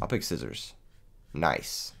 I'll pick Scissors.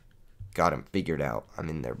 Nice. Got him figured out. I'm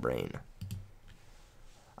in their brain.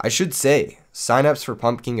 I should say, signups for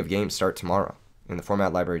Pump King of Games start tomorrow in the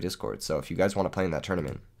Format Library Discord. So if you guys want to play in that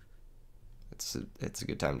tournament, it's a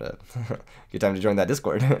good time to join that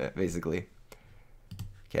Discord, basically.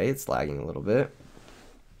 Okay, it's lagging a little bit.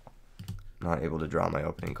 Not able to draw my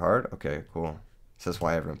opening card. Okay, cool. So that's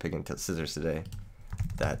why everyone picking Scissors today.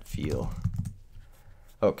 That feel.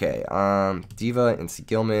 Okay, Diva and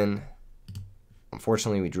Sigilman.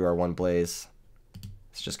 Unfortunately, we drew our one Blaze.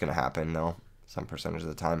 It's just gonna happen, though, some percentage of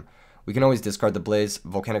the time. We can always discard the Blaze.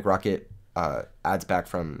 Volcanic Rocket adds back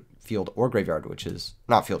from field or graveyard, which is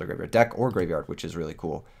not field or graveyard, deck or graveyard, which is really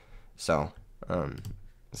cool. So,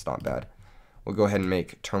 it's not bad. We'll go ahead and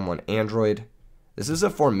make turn 1 Android. This is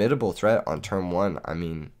a formidable threat on turn 1. I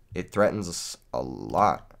mean, it threatens us a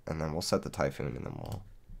lot. And then we'll set the Typhoon, and then we'll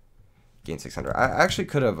gain 600. I actually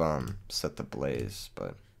could have set the Blaze,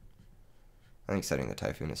 but I think setting the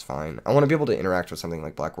Typhoon is fine. I want to be able to interact with something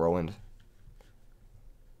like Black Whirlwind.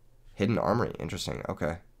 Hidden Armory. Interesting.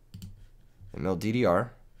 Okay. And mill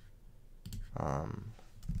DDR.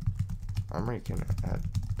 Armory can add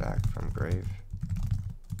back from grave.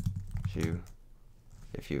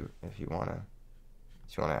 If you wanna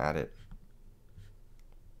add it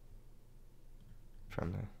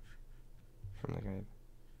from the grave.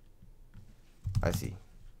 I see.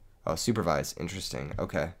 Oh, supervise. Interesting.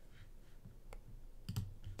 Okay.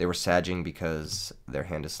 They were sagging because their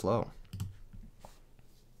hand is slow.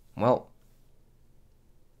 Well,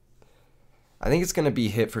 I think it's gonna be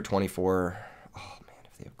hit for 24. Oh man,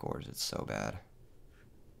 if they have Gores, it's so bad.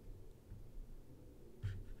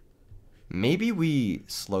 Maybe we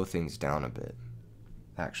slow things down a bit,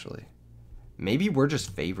 actually. Maybe we're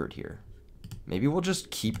just favored here. Maybe we'll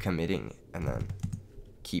just keep committing and then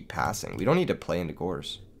keep passing. We don't need to play into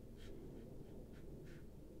Gores.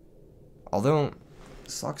 Although,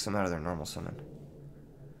 this locks them out of their normal summon.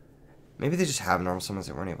 Maybe they just have normal summons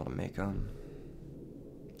they weren't able to make them.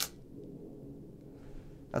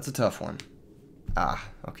 That's a tough one. Ah,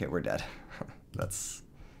 okay, we're dead. That's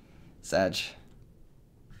Sag.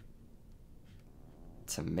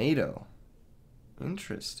 Tomato.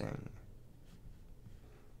 Interesting.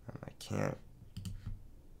 I can't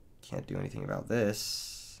do anything about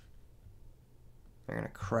this. They're gonna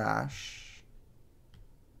crash.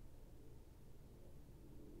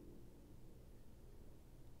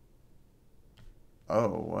 Oh,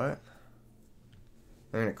 what?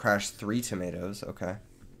 They're gonna crash 3 tomatoes. Okay.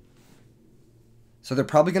 So they're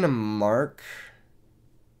probably gonna mark.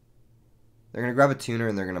 They're gonna grab a tuner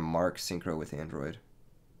and they're gonna mark Synchro with Android.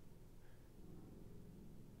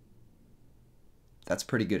 That's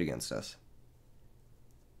pretty good against us.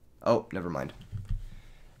 Oh, never mind.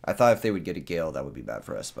 I thought if they would get a Gale, that would be bad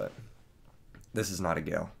for us, but this is not a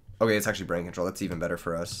Gale. Okay, it's actually Brain Control. That's even better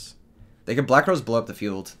for us. They could Black Rose blow up the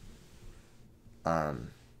field,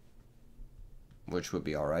 which would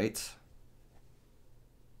be alright.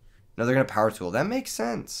 No, they're going to Power Tool. That makes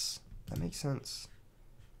sense. That makes sense.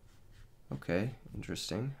 Okay,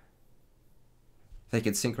 interesting. If they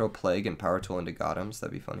could Synchro Plague and Power Tool into Gothams,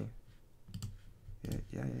 that'd be funny.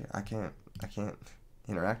 Yeah. I can't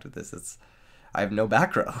interact with this. I have no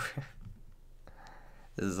back row.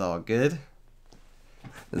 This is all good.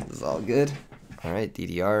 This is all good. All right,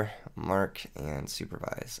 DDR, mark, and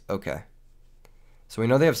supervise. Okay. So we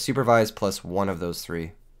know they have supervise plus one of those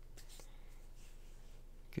 3.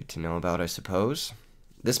 Good to know about, I suppose.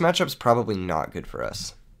 This matchup's probably not good for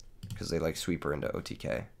us because they like sweeper into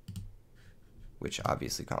OTK, which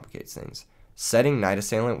obviously complicates things. Setting Night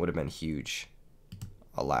Assailant would have been huge.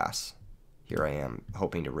 Alas, here I am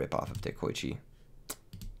hoping to rip off of Dekoichi.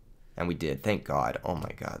 And we did. Thank God. Oh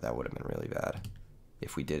my God, that would have been really bad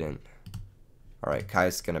if we didn't. Alright,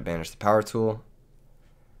 Kai's going to banish the power tool.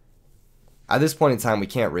 At this point in time, we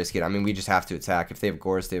can't risk it. I mean, we just have to attack. If they have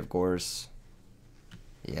Gores, they have Gores.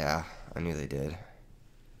 Yeah, I knew they did.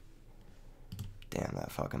 Damn,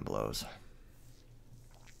 that fucking blows.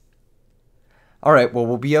 Alright, well,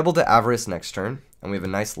 we'll be able to Avarice next turn. And we have a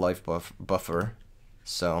nice life buffer.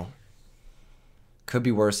 So, could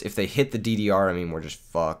be worse. If they hit the DDR, I mean, we're just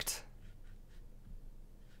fucked.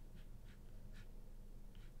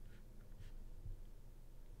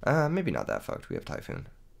 Maybe not that fucked. We have Typhoon.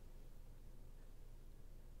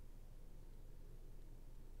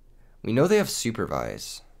 We know they have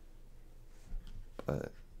Supervise.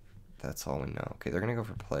 But that's all we know. Okay, they're going to go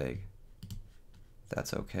for Plague.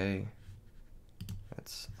 That's okay.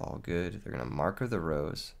 That's all good. They're going to Mark of the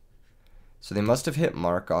Rose. So they must have hit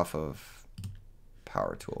Mark off of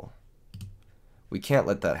Power Tool. We can't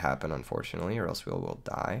let that happen, unfortunately, or else we will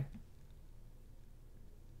die.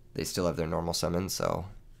 They still have their normal summon, so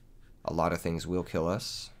a lot of things will kill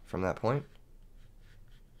us from that point.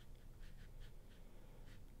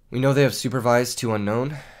 We know they have Supervised to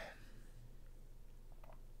Unknown.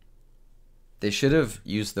 They should have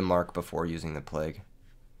used the Mark before using the Plague.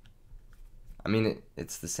 I mean,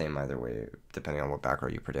 it's the same either way, depending on what back row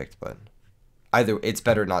you predict, but either it's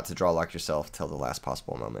better not to draw lock yourself till the last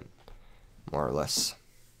possible moment, more or less.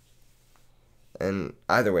 And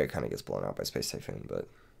either way, it kind of gets blown out by Space Typhoon, but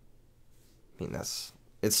I mean,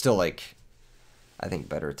 it's still, like, I think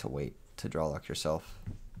better to wait to draw lock yourself.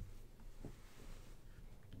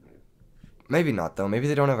 Maybe not, though. Maybe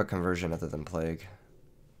they don't have a conversion other than Plague.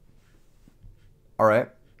 Alright.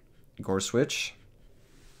 Gore switch.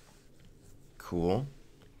 Cool.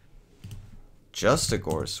 Just a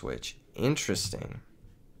Gore switch. Interesting.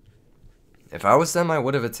 If I was them, I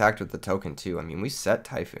would have attacked with the token, too. I mean, we set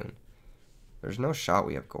Typhoon. There's no shot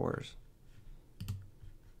we have Gores.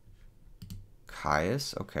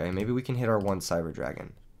 Caius. Okay, maybe we can hit our one Cyber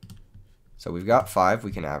Dragon. So we've got 5.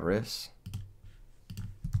 We can Avarice.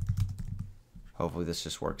 Hopefully this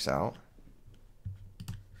just works out.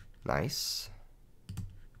 Nice.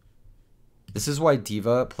 This is why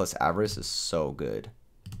Diva plus Avarice is so good.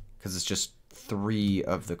 Because it's just 3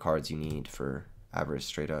 of the cards you need for Avarice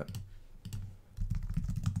straight up.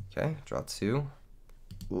 Okay, draw 2.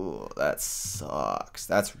 Ooh, that sucks.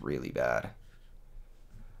 That's really bad.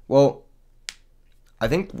 Well, I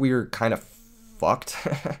think we're kind of fucked.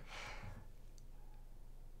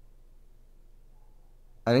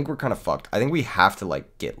 I think we're kind of fucked. I think we have to,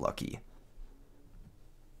 like, get lucky.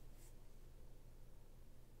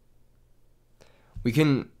 We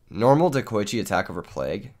can normal Dekoichi attack over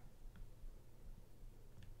Plague.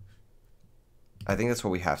 I think that's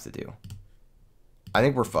what we have to do. I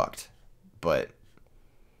think we're fucked. But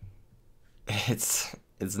it's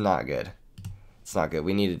not good. It's not good.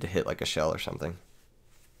 We needed to hit, like, a shell or something.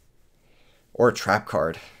 Or a trap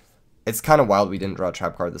card. It's kind of wild we didn't draw a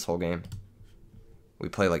trap card this whole game. We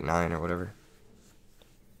play like 9 or whatever.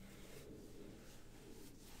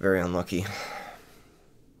 Very unlucky.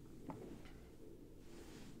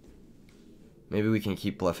 Maybe we can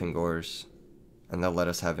keep bluffing Gores, and they'll let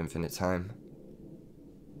us have infinite time.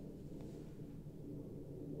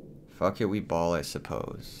 Fuck it, we ball, I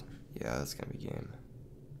suppose. Yeah, that's gonna be game.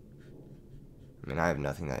 I mean, I have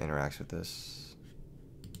nothing that interacts with this.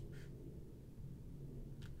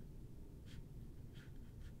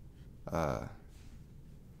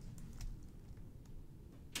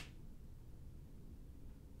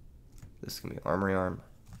 This can be Armory Arm.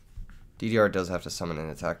 DDR does have to summon an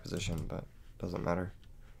attack position, but doesn't matter.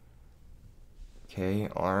 Okay,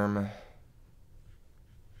 Arm.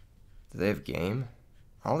 Do they have Game?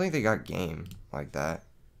 I don't think they got Game like that.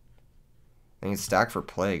 They can stack for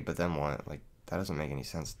Plague, but then what? Like, that doesn't make any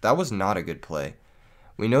sense. That was not a good play.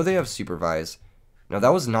 We know they have Supervise. No,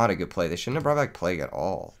 that was not a good play. They shouldn't have brought back Plague at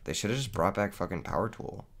all. They should have just brought back fucking Power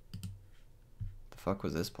Tool. The fuck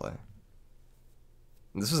was this play?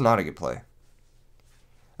 This was not a good play.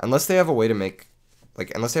 Unless they have a way to make,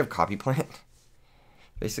 like, unless they have Copy Plant,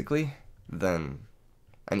 basically, then,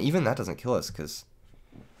 and even that doesn't kill us, because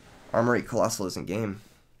Armory Colossal isn't game,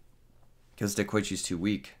 because Dekoichi's too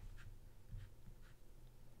weak.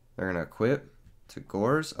 They're going to equip to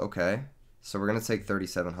Gores, okay, so we're going to take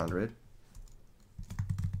 3,700.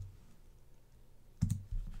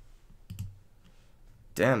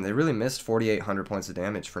 Damn, they really missed 4,800 points of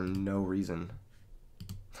damage for no reason.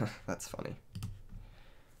 That's funny.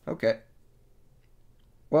 Okay.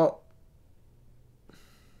 Well,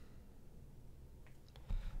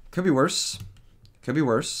 could be worse. Could be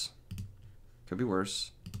worse. Could be worse.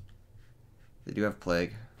 They do have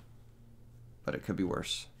Plague. but it could be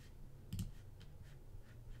worse.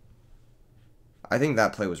 I think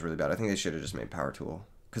that play was really bad. I think they should have just made power tool.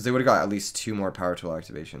 Because they would have got at least 2 more power tool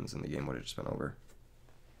activations and the game would have just been over.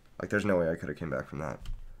 Like, there's no way I could have came back from that.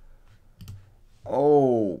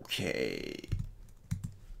 Okay.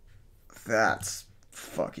 That's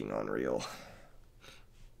fucking unreal.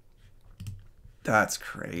 That's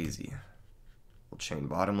crazy. We'll chain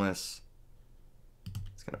bottomless.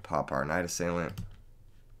 It's going to pop our Knight Assailant.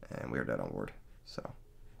 And we're dead on board. So,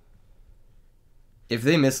 if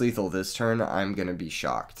they miss lethal this turn, I'm going to be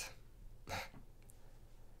shocked.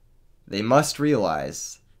 They must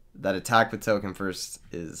realize that attack with token first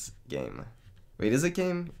is game. Wait, is it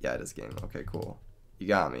game? Yeah, it is game. Okay, cool. You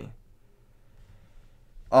got me.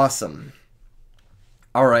 Awesome.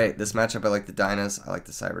 Alright, this matchup, I like the Dynas. I like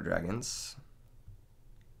the Cyber Dragons.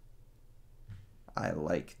 I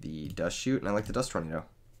like the Dust Shoot, and I like the Dust Tornado.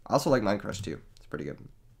 I also like Mind Crush, too. It's pretty good.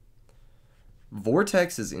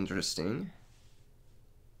 Vortex is interesting.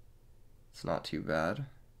 It's not too bad.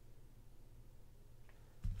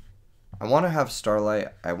 I want to have Starlight.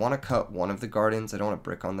 I want to cut one of the Gardens. I don't want to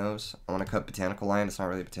brick on those. I want to cut Botanical Lion. It's not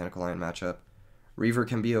really a Botanical Lion matchup. Reaver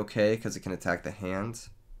can be okay because it can attack the hand.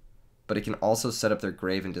 But it can also set up their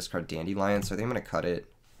grave and discard Dandelion, so I think I'm going to cut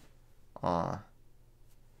it.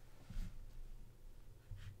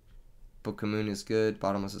 Book of Moon is good.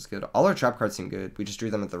 Bottomless is good. All our trap cards seem good. We just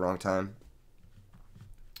drew them at the wrong time.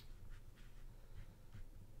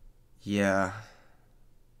 Yeah.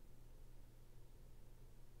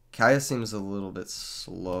 Kaya seems a little bit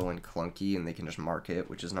slow and clunky, and they can just mark it,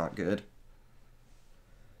 which is not good.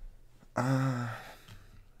 I'm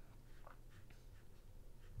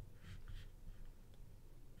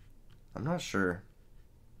not sure.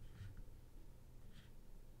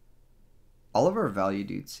 All of our value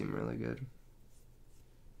dudes seem really good.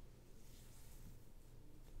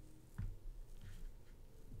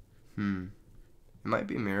 It might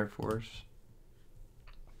be Mirror Force.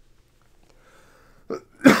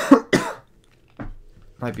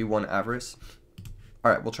 Might be one Avarice.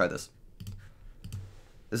 Alright, we'll try this.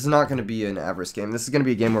 This is not going to be an Avarice game. This is going to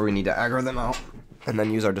be a game where we need to aggro them out and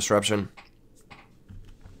then use our Disruption.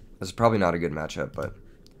 This is probably not a good matchup, but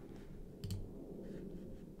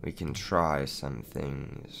we can try some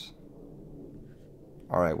things.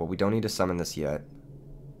 Alright, well, we don't need to summon this yet.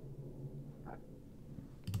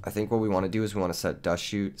 I think what we want to do is we want to set Dust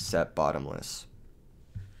Shoot, set Bottomless.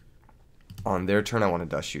 On their turn, I want to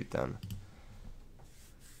Dust Shoot them.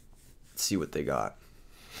 Let's see what they got.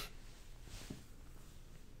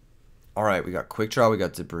 Alright, we got Quick Draw, we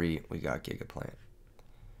got Debris, we got Gigaplant.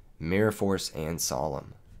 Mirror Force and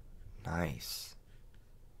Solemn. Nice.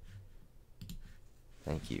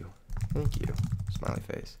 Thank you. Thank you. Smiley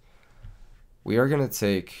face. We are going to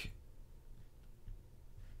take...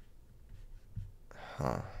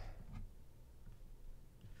 I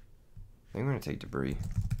think we're going to take Debris.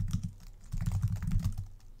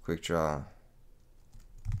 Quick Draw.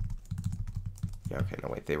 Yeah, okay, no,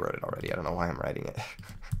 wait, they wrote it already. I don't know why I'm writing it.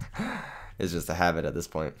 It's just a habit at this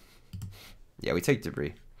point. Yeah, we take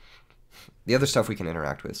Debris. The other stuff we can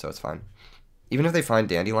interact with, so it's fine. Even if they find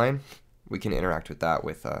Dandelion, we can interact with that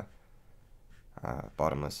with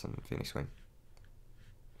Bottomless and Phoenix Wing.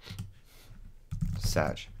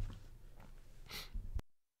 Sag.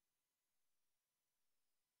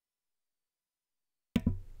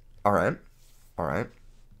 Alright. Alright.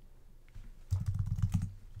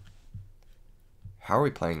 How are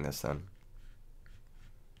we playing this then?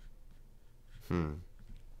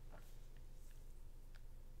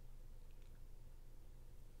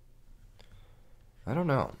 I don't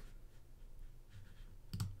know.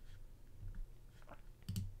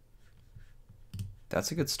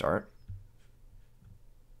 That's a good start.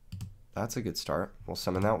 That's a good start. We'll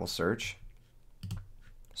summon that. We'll search.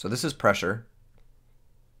 So this is pressure.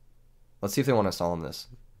 Let's see if they want to solemn this.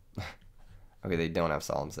 Okay, they don't have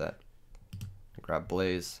solemn set. Grab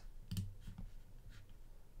Blaze.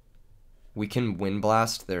 We can Wind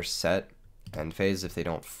Blast their set end phase if they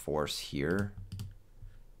don't force here.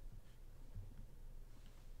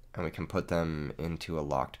 And we can put them into a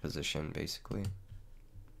locked position, basically.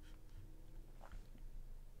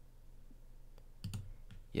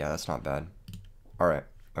 Yeah, that's not bad. Alright.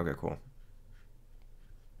 Okay, cool.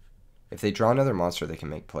 If they draw another monster, they can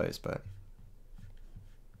make plays, but...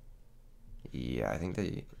 Yeah, I think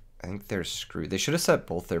they're screwed. They should have set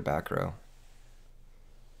both their back row.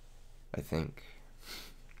 I think.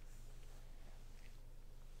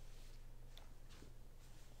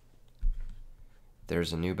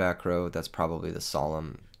 There's a new back row. That's probably the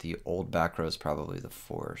Solemn. The old back row is probably the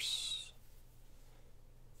Force.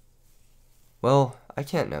 Well, I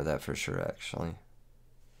can't know that for sure, actually.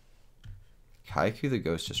 Kaiku the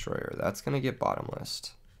Ghost Destroyer. That's going to get bottom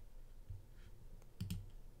list.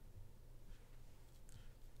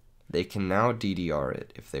 They can now DDR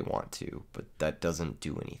it if they want to, but that doesn't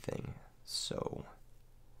do anything. So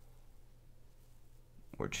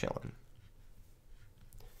we're chilling.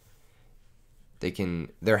 They can,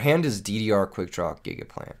 their hand is DDR Quick Draw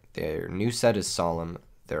Gigaplant. Their new set is Solemn.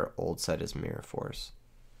 Their old set is Mirror Force.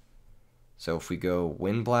 So if we go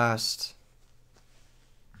Wind Blast,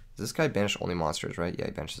 does this guy banish only monsters, right? Yeah,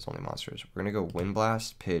 he banishes only monsters. We're gonna go Wind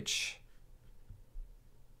Blast, pitch,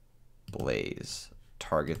 Blaze,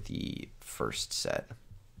 target the first set.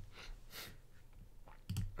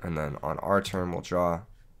 And then on our turn, we'll draw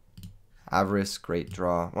Avarice, great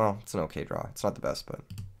draw. Well, it's an okay draw. It's not the best, but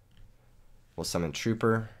we'll summon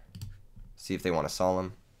Trooper, see if they want a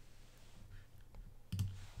Solemn.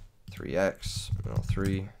 3x, middle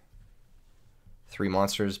 3. 3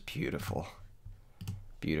 monsters, beautiful.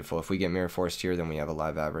 Beautiful. If we get Mirror Forced here, then we have a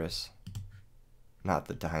live Avarice. Not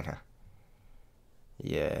the Dyna.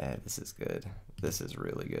 Yeah, this is good. This is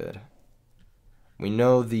really good. We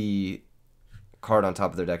know the card on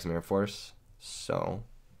top of their deck's Mirror Force, so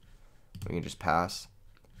we can just pass.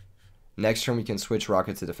 Next turn, we can switch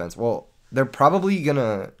Rocket to defense. Well, they're probably going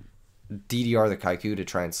to DDR the Kaiku to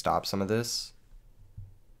try and stop some of this.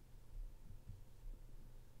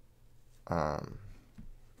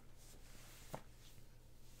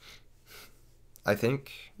 I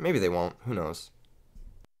think. Maybe they won't. Who knows?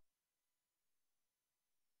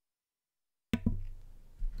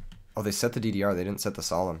 Oh, they set the DDR. They didn't set the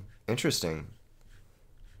Solemn. Interesting.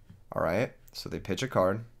 Alright. So they pitch a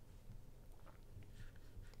card.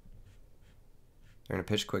 They're going to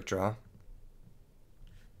pitch Quick Draw.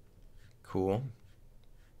 Cool.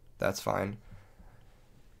 That's fine.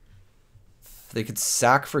 They could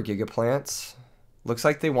sack for Gigaplants. Looks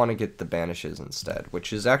like they want to get the Banishes instead,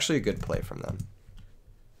 which is actually a good play from them.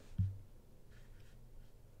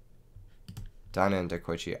 Dyna and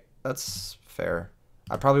Dekoichi. That's fair.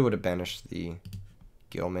 I probably would have banished the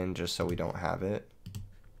Gilman just so we don't have it.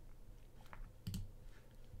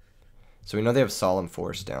 So we know they have Solemn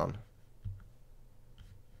Force down.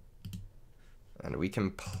 And we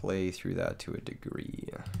can play through that to a degree.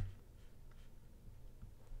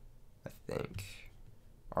 I think.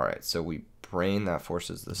 Alright, so we Brain that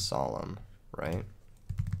forces the Solemn, right?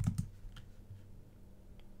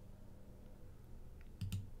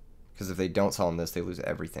 Because if they don't Solemn this, they lose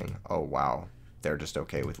everything. Oh, wow. They're just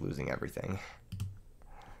okay with losing everything.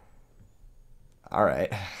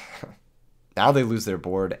 Alright. Now they lose their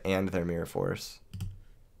board and their Mirror Force.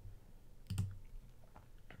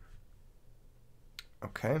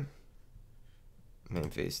 Okay. Main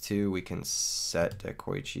phase 2, we can set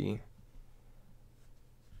Dekoichi.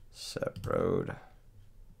 Set road.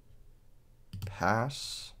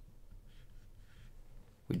 Pass.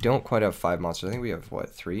 We don't quite have 5 monsters. I think we have, what,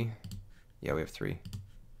 3? Yeah, we have 3.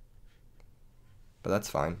 But that's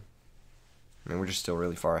fine. I mean, we're just still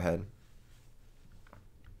really far ahead.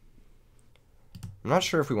 I'm not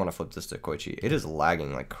sure if we want to flip this to Koichi. It is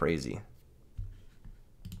lagging like crazy.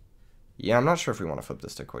 Yeah, I'm not sure if we want to flip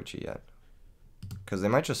this to Koichi yet. Because they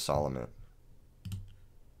might just Solemn it.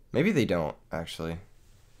 Maybe they don't, actually.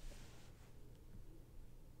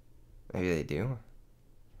 Maybe they do.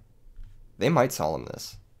 They might Solemn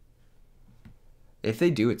this. If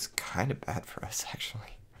they do, it's kind of bad for us,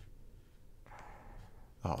 actually.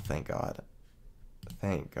 Oh, thank God.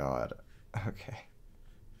 Thank God. Okay.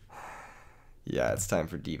 Yeah, it's time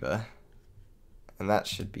for Diva. And that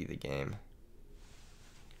should be the game.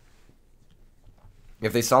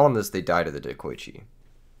 If they Solemn this, they die to the Dekoichi.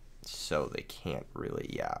 So they can't really...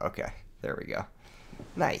 Yeah, okay. There we go.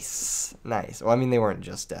 Nice. Nice. Well, I mean, they weren't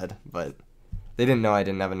just dead, but... They didn't know I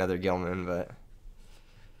didn't have another Gilman, but...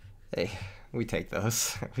 Hey, we take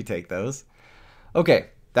those. We take those. Okay,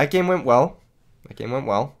 that game went well. That game went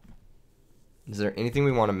well. Is there anything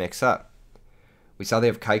we want to mix up? We saw they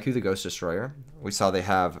have Kaiku the Ghost Destroyer. We saw they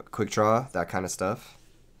have Quick Draw, that kind of stuff.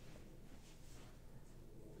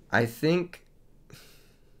 I think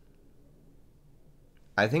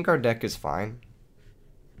our deck is fine.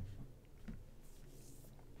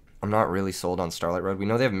 I'm not really sold on Starlight Road. We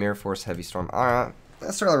know they have Mirror Force, Heavy Storm.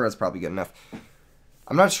 Starlight Road's probably good enough.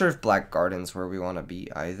 I'm not sure if Black Garden's where we want to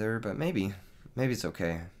be either, but maybe. Maybe it's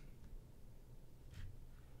okay.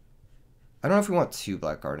 I don't know if we want 2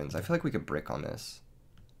 Black Gardens. I feel like we could brick on this.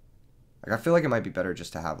 Like, I feel like it might be better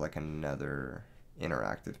just to have, like, another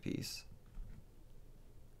interactive piece.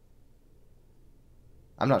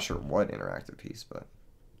 I'm not sure what interactive piece, but...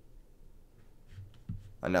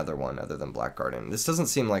 another one other than Black Garden. This doesn't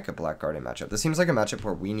seem like a Black Garden matchup. This seems like a matchup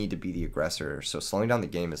where we need to be the aggressor, so slowing down the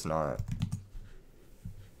game is not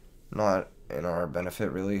in our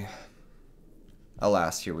benefit, really.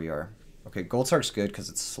 Alas, here we are. Okay, Gold Sark's good because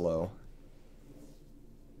it's slow.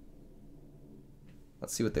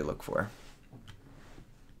 Let's see what they look for.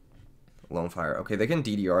 Lone Fire. Okay, they can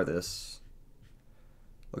DDR this.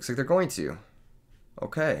 Looks like they're going to.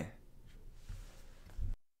 Okay.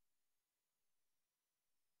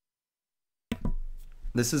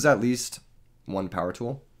 This is at least one power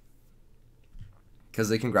tool, because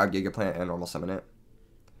they can grab Giga Plant and normal summon it.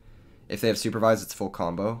 If they have Supervise, it's full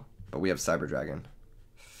combo, but we have Cyber Dragon.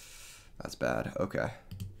 That's bad. Okay.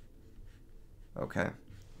 Okay.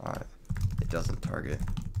 It doesn't target,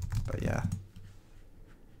 but yeah.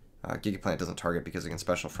 Giga Plant doesn't target because it can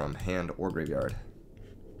special from hand or graveyard.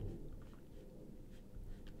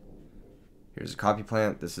 Here's a Copy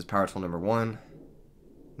Plant. This is power tool number 1.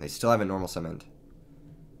 They still haven't normal summoned.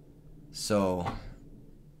 So,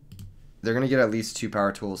 they're going to get at least 2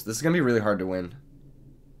 power tools. This is going to be really hard to win.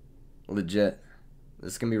 Legit.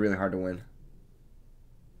 This is going to be really hard to win.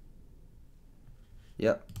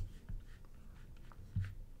 Yep.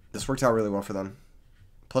 This worked out really well for them.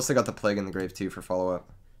 Plus, they got the Plague in the grave, too, for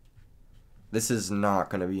follow-up. This is not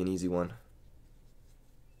going to be an easy one.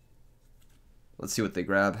 Let's see what they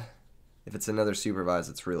grab. If it's another Supervise,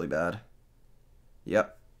 it's really bad.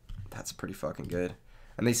 Yep. That's pretty fucking good.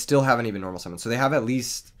 And they still haven't even normal summoned. So they have at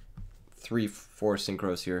least 3-4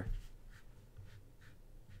 synchros here.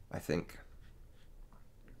 I think.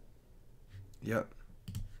 Yep.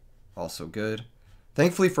 Also good.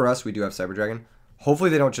 Thankfully for us, we do have Cyber Dragon.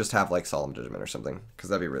 Hopefully they don't just have like Solemn Judgment or something, because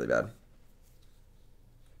that'd be really bad.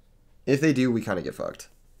 If they do, we kind of get fucked.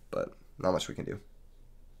 But not much we can do.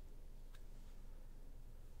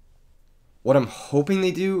 What I'm hoping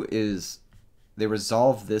they do is they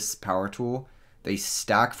resolve this power tool. They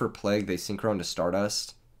stack for Plague, they synchro into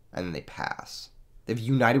Stardust, and then they pass. They have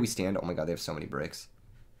United We Stand. Oh my god, they have so many bricks.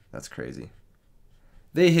 That's crazy.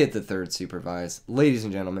 They hit the 3rd Supervise. Ladies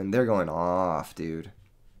and gentlemen, they're going off, dude.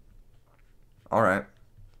 Alright.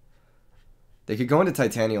 They could go into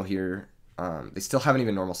Titanial here. They still haven't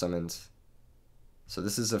even normal summoned. So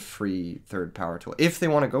this is a free 3rd power tool. If they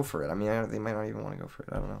want to go for it. I mean, they might not even want to go for it.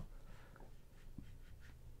 I don't know.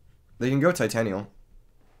 They can go Titanial.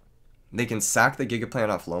 They can sack the Giga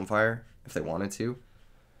Plant off Lone Fire if they wanted to.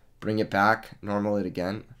 Bring it back, normal it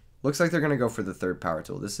again. Looks like they're going to go for the 3rd power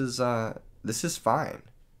tool. This is fine.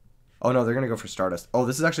 Oh no, they're going to go for Stardust. Oh,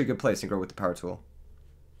 this is actually a good play. Synchro with the power tool.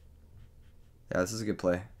 Yeah, this is a good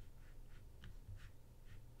play.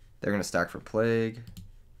 They're going to stack for Plague.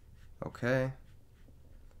 Okay.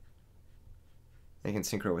 They can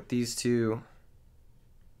synchro with these 2.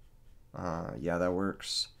 Yeah, that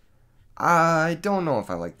works. I don't know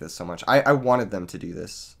if I like this so much. I wanted them to do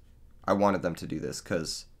this. I wanted them to do this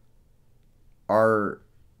because our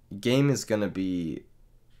game is going to be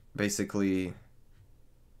basically...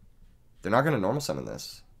 They're not going to normal summon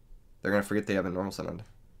this. They're going to forget they haven't normal summoned.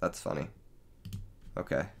 That's funny.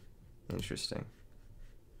 Okay. Interesting.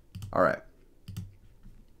 Alright.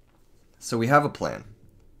 So we have a plan.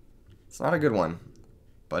 It's not a good one,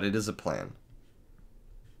 but it is a plan.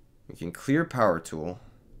 We can clear Power Tool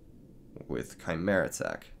with Chimera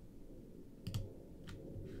Attack.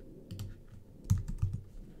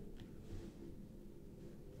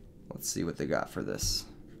 Let's see what they got for this.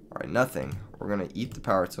 Alright, nothing. We're going to eat the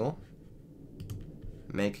Power Tool.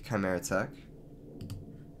 Make Chimera Attack.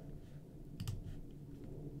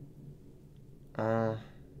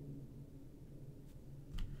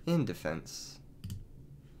 In defense.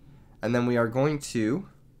 And then we are going to,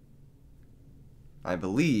 I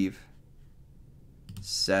believe,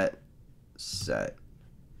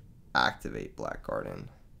 activate Black Garden.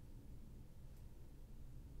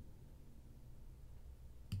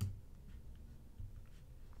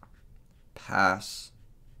 Pass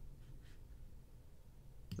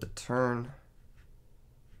the turn.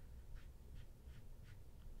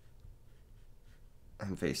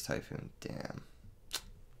 And face Typhoon. Damn.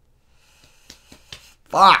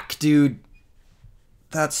 Fuck, dude.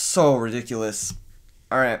 That's so ridiculous.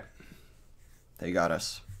 Alright. They got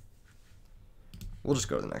us. We'll just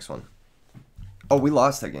go to the next one. Oh, we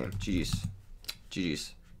lost that game. GG's.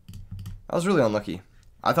 GG's. I was really unlucky.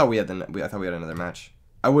 I thought we had another match.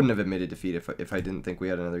 I wouldn't have admitted defeat if I didn't think we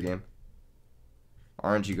had another game.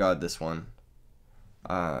 RNG God this one.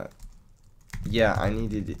 Yeah, I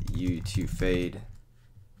needed you to fade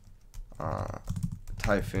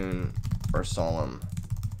Typhoon or Solemn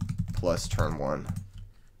plus turn 1.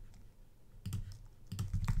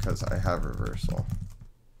 Because I have reversal.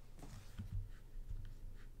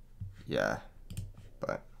 Yeah,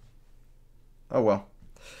 but oh well.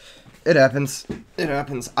 It happens. It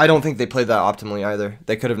happens. I don't think they played that optimally either.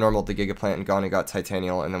 They could have normaled the Gigaplant and gone and got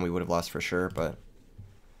Titanial, and then we would have lost for sure, but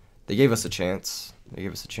they gave us a chance. They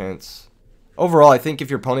gave us a chance. Overall, I think if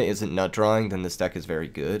your opponent isn't nut drawing, then this deck is very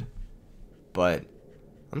good. But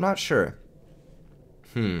I'm not sure.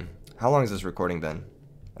 How long has this recording been?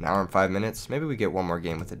 An hour and 5 minutes? Maybe we get one more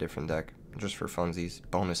game with a different deck. Just for funsies.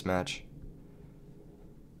 Bonus match.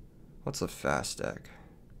 What's a fast deck?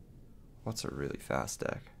 What's a really fast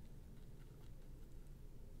deck?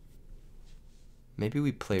 Maybe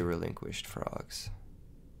we play Relinquished Frogs.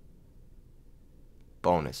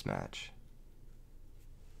 Bonus match.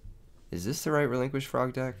 Is this the right Relinquished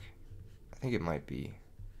Frog deck? I think it might be.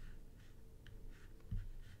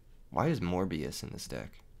 Why is Morbius in this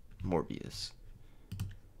deck? Morbius.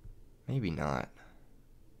 Maybe not.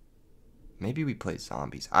 Maybe we play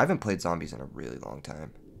zombies. I haven't played zombies in a really long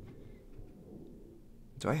time.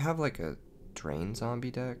 Do I have like a drain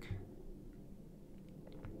zombie deck?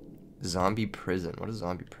 Zombie Prison. What is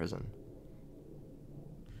Zombie Prison?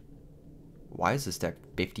 Why is this deck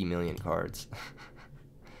 50 million cards?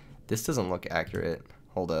 This doesn't look accurate.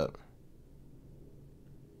 Hold up.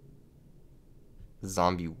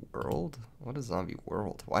 Zombie World? What is Zombie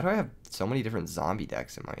World? Why do I have so many different zombie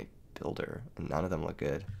decks in my builder and none of them look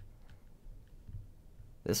good?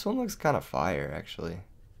 This one looks kind of fire, actually.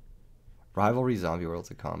 Rivalry Zombie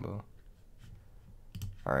World's a combo.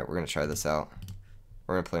 Alright, we're going to try this out.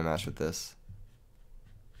 We're going to play a match with this.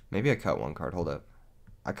 Maybe I cut one card. Hold up.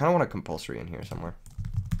 I kind of want a compulsory in here somewhere.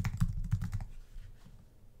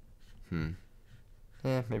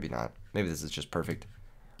 Maybe not. Maybe this is just perfect.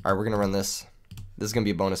 Alright, we're going to run this. This is going to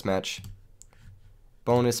be a bonus match.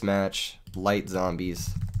 Bonus match. Light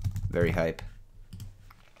zombies. Very hype.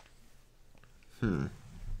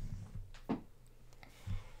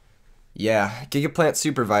 Yeah, Gigaplant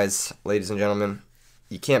Supervise, ladies and gentlemen.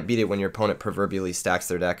 You can't beat it when your opponent proverbially stacks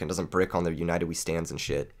their deck and doesn't brick on their United We Stands and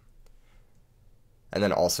shit. And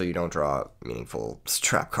then also you don't draw meaningful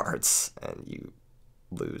trap cards and you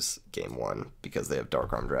lose game 1 because they have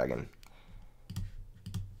Dark Arm Dragon.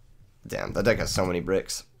 Damn, that deck has so many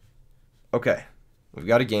bricks. Okay, we've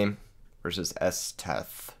got a game versus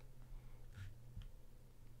S-Teth.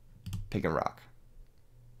 Pick and Rock.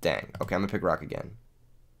 Dang, okay, I'm gonna pick Rock again.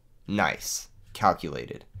 Nice.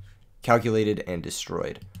 Calculated. Calculated and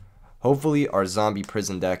destroyed. Hopefully our Zombie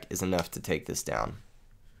Prison deck is enough to take this down.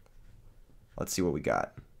 Let's see what we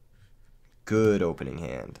got. Good opening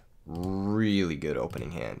hand. Really good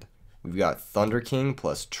opening hand. We've got Thunder King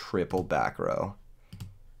plus triple back row.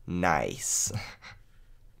 Nice.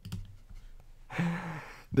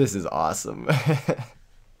 This is awesome.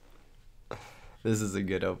 This is a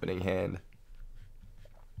good opening hand.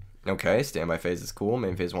 Okay, standby phase is cool.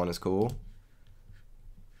 Main phase 1 is cool.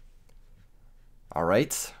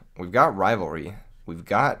 Alright, we've got Rivalry. We've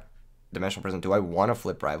got Dimensional Prison. Do I want to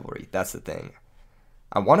flip Rivalry? That's the thing.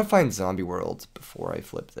 I want to find Zombie World before I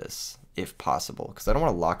flip this, if possible. Because I don't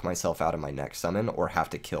want to lock myself out of my next summon or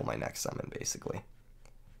have to kill my next summon, basically.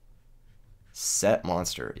 Set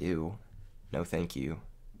monster. Ew. No thank you.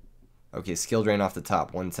 Okay, skill drain off the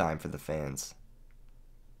top one time for the fans.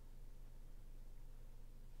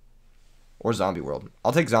 Or Zombie World.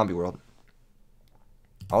 I'll take Zombie World.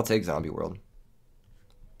 I'll take Zombie World.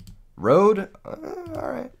 Road?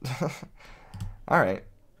 Alright. Alright.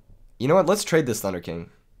 You know what? Let's trade this Thunder King.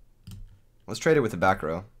 Let's trade it with the back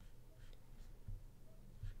row.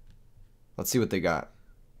 Let's see what they got.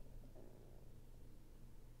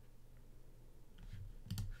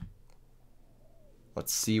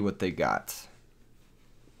 Let's see what they got.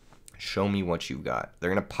 Show me what you got. They're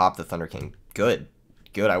going to pop the Thunder King. Good.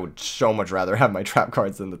 Good. I would so much rather have my trap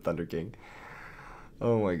cards than the Thunder King.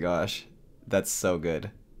 Oh my gosh. That's so good.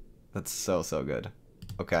 That's so, so good.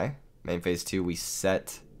 Okay. Main phase 2, we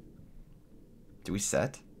set. Do we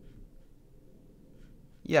set?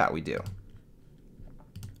 Yeah, we do.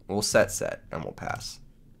 We'll set, and we'll pass.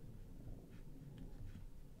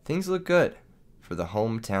 Things look good for the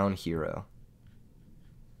hometown hero.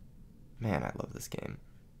 Man, I love this game.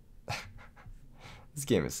 This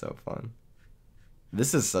game is so fun.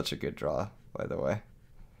 This is such a good draw, by the way.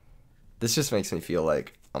 This just makes me feel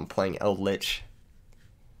like I'm playing El Lich.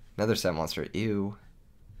 Another set monster. Ew.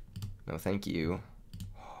 No, thank you.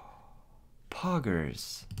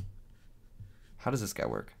 Poggers. How does this guy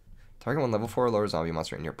work? Target one level 4 or lower zombie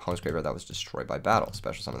monster in your opponent's graveyard that was destroyed by battle.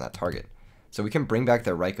 Special summon that target. So we can bring back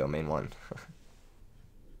their Raikou main 1.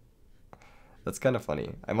 That's kind of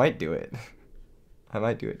funny. I might do it. I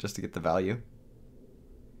might do it just to get the value.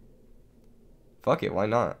 Fuck it, why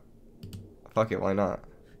not? Fuck it, why not?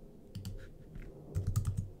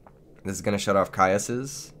 This is going to shut off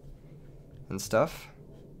Caius's and stuff.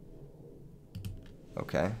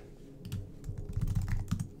 Okay.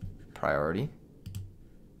 Priority.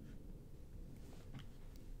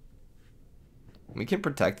 We can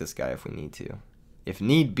protect this guy if we need to. If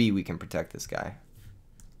need be, we can protect this guy.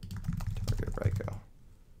 Target Ryko.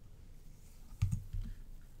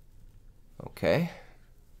 Okay.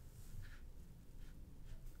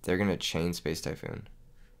 They're going to chain Space Typhoon.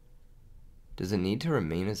 Does it need to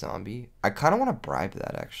remain a zombie? I kind of want to bribe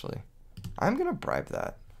that, actually. I'm going to bribe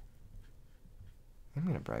that.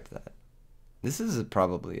 This is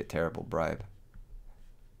probably a terrible bribe.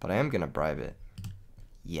 But I am going to bribe it.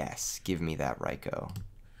 Yes, give me that Ryko.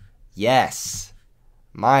 Yes!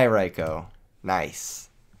 My Ryko. Nice.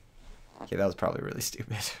 Okay, that was probably really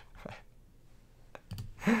stupid.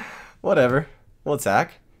 Whatever. We'll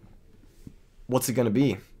attack. What's it going to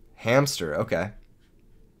be? Hamster. Okay.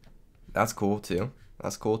 That's cool, too.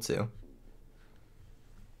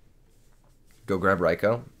 Go grab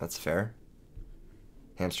Ryko. That's fair.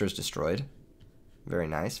 Hamster's destroyed. Very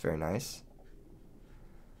nice, very nice.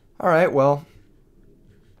 Alright, well.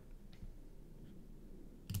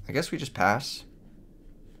 I guess we just pass.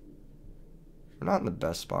 We're not in the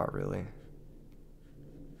best spot, really.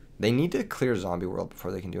 They need to clear Zombie World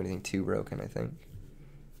before they can do anything too broken, I think.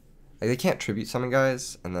 Like, they can't tribute summon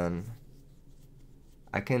guys, and then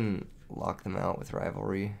I can lock them out with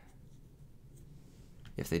Rivalry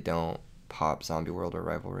if they don't pop Zombie World or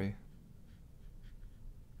Rivalry.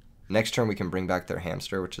 Next turn we can bring back their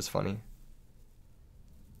hamster, which is funny.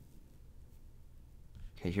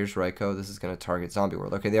 Okay, here's Ryko. This is going to target Zombie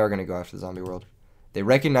World. Okay, they are going to go after the Zombie World. They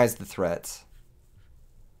recognize the threat.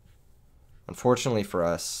 Unfortunately for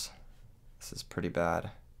us, this is pretty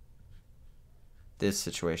bad. This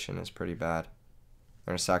situation is pretty bad.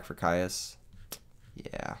 They're going to sack for Caius.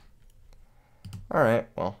 Yeah. Alright,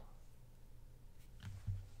 well.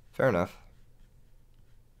 Fair enough.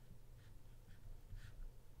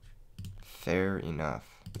 Fair enough.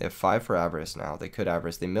 They have 5 for Avarice now. They could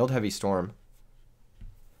Avarice. They milled Heavy Storm.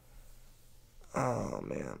 Oh,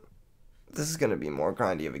 man. This is going to be more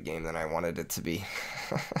grindy of a game than I wanted it to be.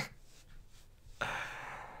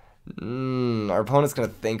 Our opponent's going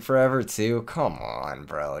to think forever, too. Come on,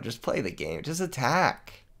 bro. Just play the game. Just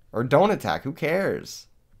attack. Or don't attack. Who cares?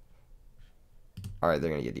 Alright, they're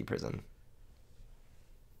going to get deprisoned.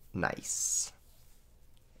 Nice.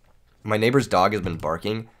 My neighbor's dog has been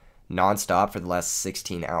barking non-stop for the last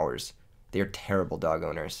 16 hours. They are terrible dog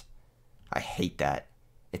owners. I hate that.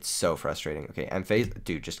 It's so frustrating. Okay, end phase.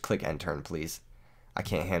 Dude, just click end turn, please. I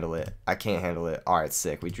can't handle it. Alright,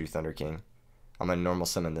 sick. We drew Thunder King. I'm gonna normal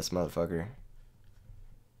summon this motherfucker.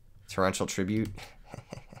 Torrential Tribute.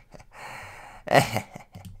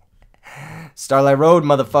 Starlight Road,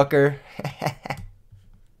 motherfucker.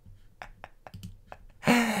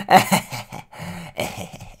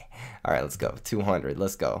 Alright, let's go. 200.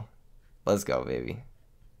 Let's go. Let's go, baby.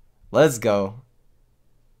 Let's go.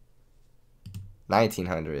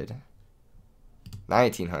 1900.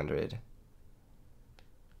 1900.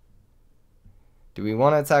 Do we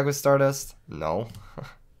want to attack with Stardust? No.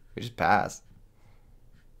 We just pass.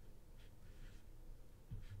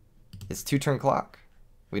 It's 2-turn clock.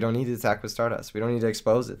 We don't need to attack with Stardust. We don't need to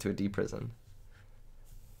expose it to a deprison.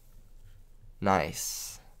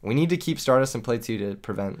 Nice. We need to keep Stardust in play too to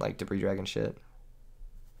prevent like Debris Dragon shit.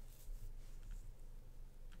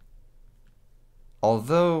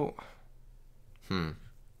 Although, I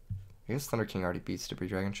guess Thunder King already beats Debris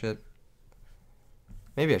Dragon shit.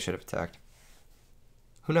 Maybe I should have attacked.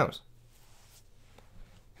 Who knows?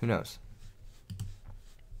 Who knows?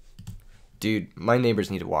 Dude, my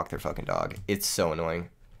neighbors need to walk their fucking dog. It's so annoying.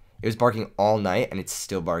 It was barking all night, and it's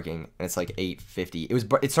still barking, and it's like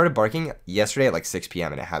 8:50. It started barking yesterday at like 6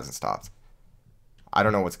 p.m., and it hasn't stopped. I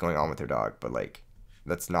don't know what's going on with their dog, but like,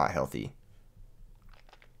 that's not healthy.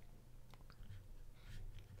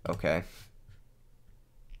 Okay.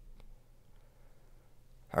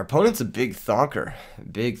 Our opponent's a big thonker.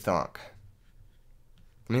 Big thonk.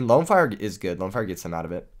 I mean, Lone Fire is good. Lone Fire gets them out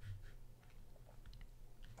of it.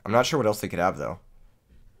 I'm not sure what else they could have, though.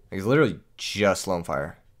 Like, it's literally just Lone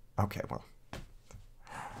Fire. Okay, well.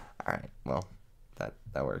 Alright, well, that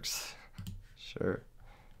works. Sure.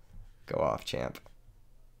 Go off, champ.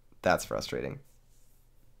 That's frustrating.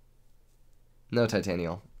 No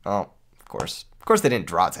Titanial. Oh, of course. Of course they didn't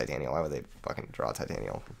draw Titanial. Why would they fucking draw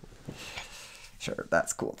Titanial? Sure,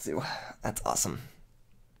 that's cool, too. That's awesome.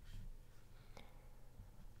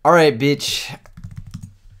 Alright, bitch.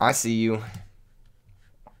 I see you.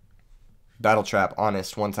 Battle Trap,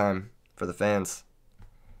 honest, one time for the fans.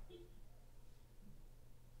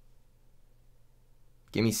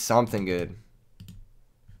 Give me something good.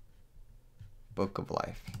 Book of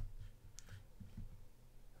Life.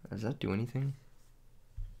 Does that do anything?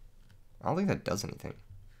 I don't think that does anything.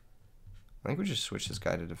 I think we just switch this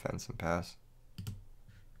guy to defense and pass.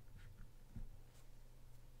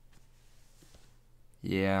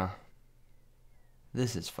 Yeah.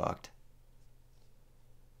 This is fucked.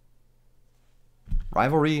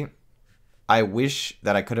 Rivalry. I wish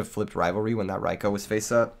that I could have flipped Rivalry when that Raikou was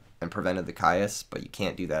face up and prevented the Caius, but you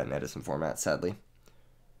can't do that in Edison format, sadly.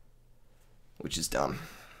 Which is dumb.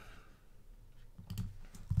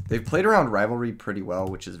 They've played around Rivalry pretty well,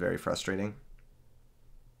 which is very frustrating.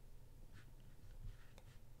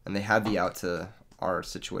 And they had the out to our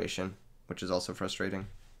situation, which is also frustrating.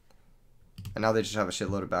 And now they just have a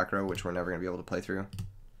shitload of back row, which we're never going to be able to play through.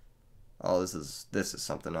 Oh, this is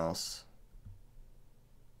something else.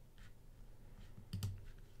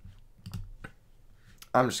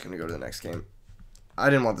 I'm just going to go to the next game. I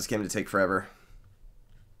didn't want this game to take forever.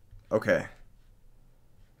 Okay.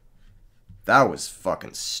 That was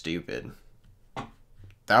fucking stupid.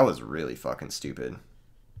 That was really fucking stupid.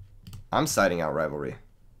 I'm siding out Rivalry.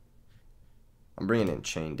 I'm bringing in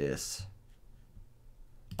Chain Dis.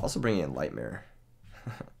 Also bringing in Lightmare.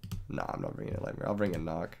 Nah, I'm not bringing in Lightmare. I'll bring in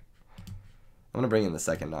Knock. I'm going to bring in the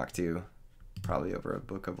second Knock too. Probably over a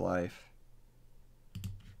Book of Life.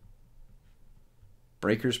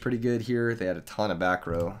 Breaker's pretty good here. They had a ton of back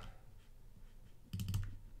row.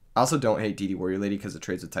 I also don't hate DD Warrior Lady because it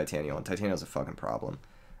trades with Titanial, and Titanial's a fucking problem.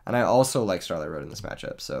 And I also like Starlight Road in this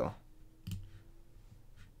matchup, so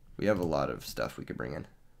we have a lot of stuff we could bring in.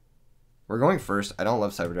 We're going first. I don't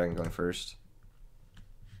love Cyber Dragon going first.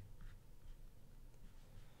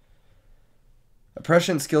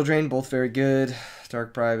 Oppression, Skill Drain, both very good.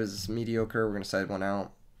 Dark Bribe is mediocre. We're going to side one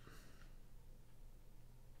out.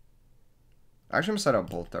 Actually, I'm going to side out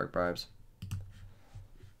both Dark Bribes.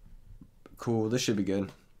 Cool. This should be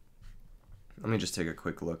good. Let me just take a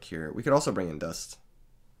quick look here. We could also bring in Dust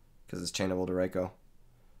because it's chainable to Raikou.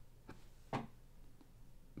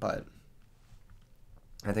 But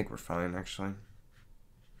I think we're fine, actually.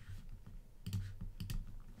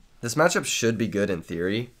 This matchup should be good in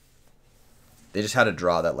theory. They just had a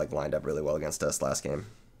draw that like lined up really well against us last game,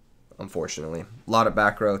 unfortunately. A lot of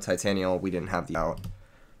back row. Titanial, we didn't have the out.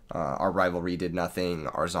 Our Rivalry did nothing.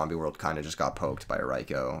 Our Zombie World kind of just got poked by a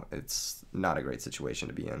Raikou. It's not a great situation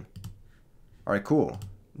to be in. All right, cool.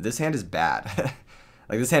 This hand is bad.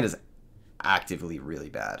 Like, this hand is actively really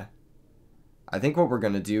bad. I think what we're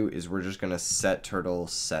going to do is we're just going to set Turtle,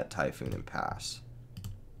 set Typhoon, and pass.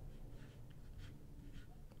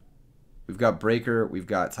 We've got Breaker. We've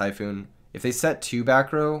got Typhoon. If they set 2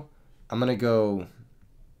 back row, I'm going to go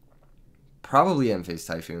probably end-phase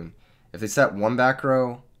Typhoon. If they set 1 back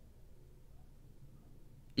row,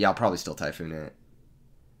 yeah, I'll probably still Typhoon it.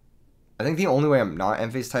 I think the only way I'm not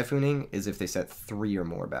end-phase Typhooning is if they set 3 or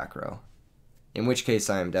more back row. In which case,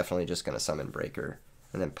 I am definitely just going to summon Breaker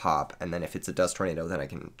and then pop. And then if it's a Dust Tornado, then I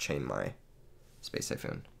can chain my Space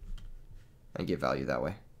Typhoon and get value that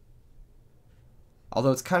way.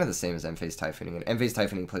 Although it's kind of the same as end-phase Typhooning. And end-phase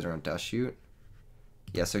Typhooning plays around Dust Shoot.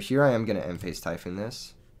 Yeah, so here I am going to end-phase Typhoon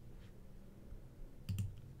this.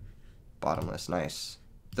 Bottomless, nice.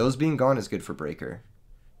 Those being gone is good for Breaker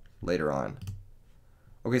later on.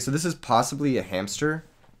 Okay, so this is possibly a Hamster,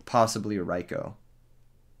 possibly a Raikou.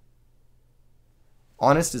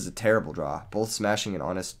 Honest is a terrible draw. Both Smashing and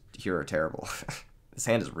Honest here are terrible. This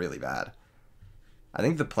hand is really bad. I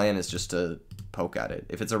think the plan is just to poke at it.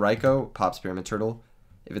 If it's a Raikou, pop Spearmint Turtle.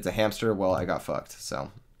 If it's a Hamster, well, I got fucked.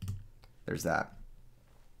 So, there's that.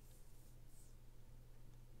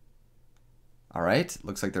 Alright,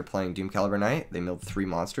 looks like they're playing Doom Caliber Knight. They milled 3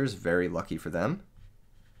 monsters. Very lucky for them.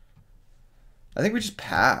 I think we just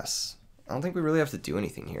pass. I don't think we really have to do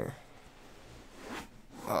anything here.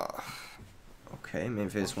 Okay, main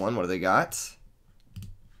phase 1. What do they got?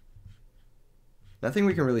 Nothing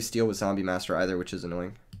we can really steal with Zombie Master either, which is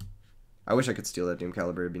annoying. I wish I could steal that Doom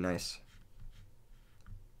Caliber. It'd be nice.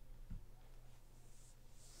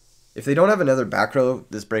 If they don't have another back row,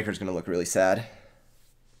 this Breaker's going to look really sad.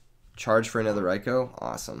 Charge for another Raikou.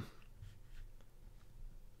 Awesome.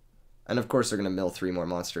 And of course, they're going to mill 3 more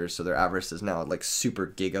monsters, so their Avarice is now like super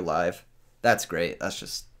giga live. That's great. That's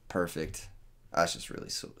just perfect. That's just really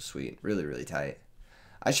sweet. Really, really tight.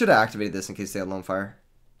 I should have activated this in case they had Lone Fire.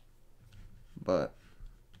 But,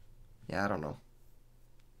 yeah, I don't know.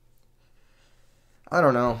 I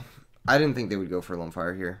don't know. I didn't think they would go for Lone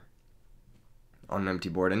Fire here on an empty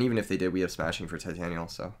board. And even if they did, we have Smashing for Titanial,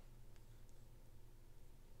 so.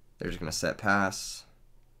 They're just going to set pass.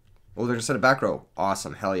 Oh, they're going to set a back row.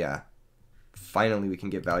 Awesome. Hell yeah. Finally, we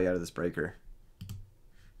can get value out of this Breaker.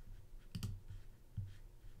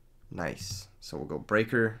 Nice. So we'll go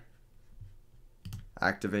breaker,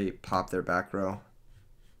 activate, pop their back row.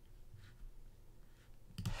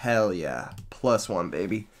 Hell yeah. +1,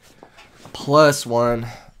 baby. +1.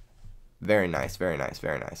 Very nice, very nice,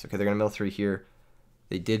 very nice. Okay, they're going to mill 3 here.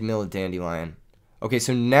 They did mill a dandelion. Okay,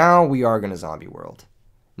 so now we are going to zombie world.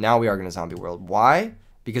 Now we are going to zombie world. Why?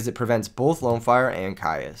 Because it prevents both Lone Fire and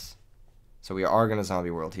Caius. So we are going to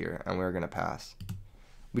zombie world here, and we're going to pass.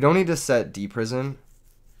 We don't need to set D-Prison,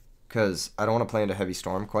 because I don't want to play into Heavy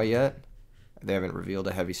Storm quite yet. They haven't revealed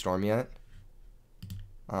a Heavy Storm yet.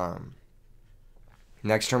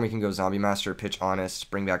 Next turn we can go Zombie Master, pitch Honest,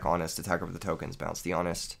 bring back Honest, attack over the tokens, bounce the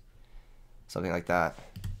Honest. Something like that.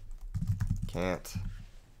 Can't.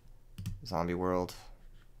 Zombie World.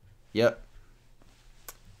 Yep.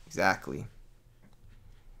 Exactly.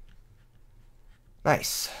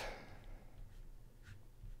 Nice.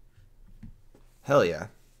 Hell yeah.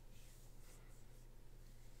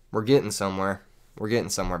 We're getting somewhere. We're getting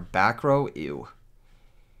somewhere. Back row? Ew.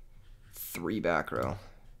 3 back row.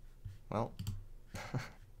 Well.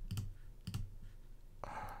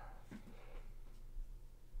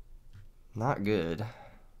 Not good.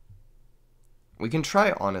 We can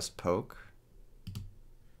try Honest Poke.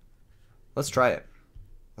 Let's try it.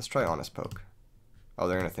 Let's try Honest Poke. Oh,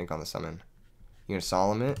 they're going to think on the summon. You're going to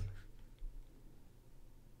Solemn it.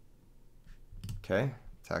 Okay.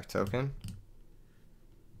 Attack token.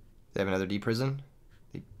 They have another D-Prison?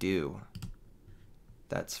 They do.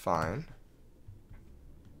 That's fine.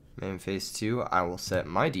 Main phase 2, I will set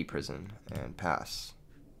my D-Prison and pass.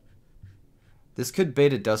 This could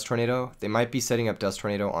bait a Dust Tornado. They might be setting up Dust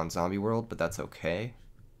Tornado on Zombie World, but that's okay.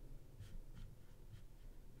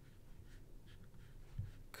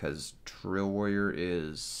 Because Drill Warrior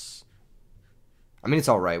is... I mean, it's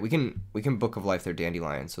alright. We can Book of Life their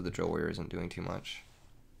Dandelion, so the Drill Warrior isn't doing too much.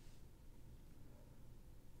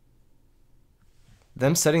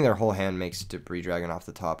 Them setting their whole hand makes Debris Dragon off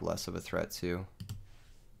the top less of a threat, too.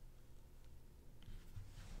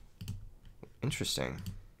 Interesting.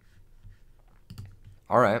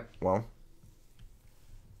 Alright, well.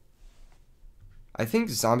 I think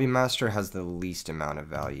Zombie Master has the least amount of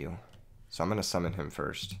value. So I'm going to summon him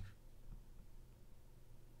first.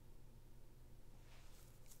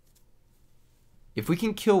 If we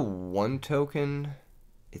can kill 1 token,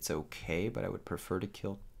 it's okay, but I would prefer to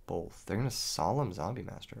kill both. They're going to Solemn Zombie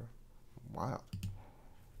Master. Wow.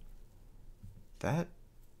 That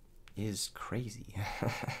is crazy.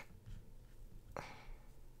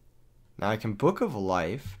 Now I can Book of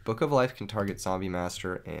Life. Book of Life can target Zombie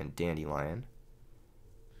Master and Dandelion.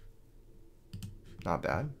 Not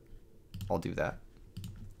bad. I'll do that.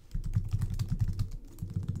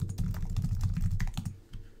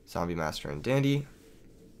 Zombie Master and Dandy.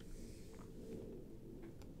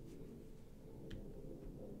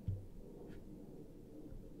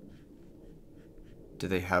 Do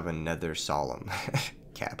they have another Solemn?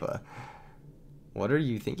 Kappa. What are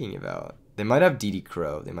you thinking about? They might have DD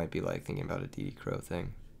Crow. They might be like thinking about a DD Crow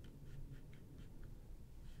thing.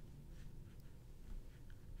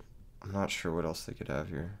 I'm not sure what else they could have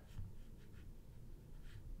here.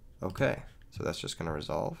 Okay, so that's just going to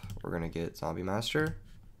resolve. We're going to get Zombie Master.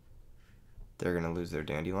 They're going to lose their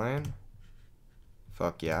Dandelion.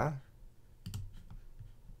 Fuck yeah.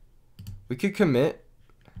 We could commit.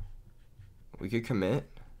 We could commit.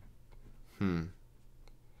 Do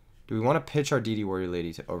we want to pitch our DD Warrior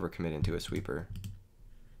Lady to overcommit into a sweeper?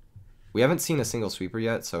 We haven't seen a single sweeper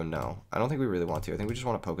yet, so no. I don't think we really want to. I think we just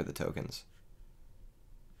want to poke at the tokens.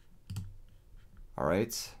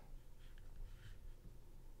 Alright.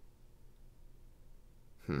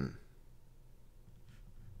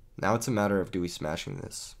 Now it's a matter of do we smashing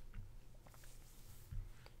this?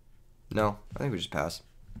 No, I think we just pass.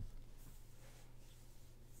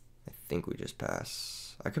 I think we just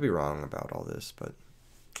pass. I could be wrong about all this, but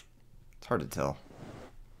it's hard to tell.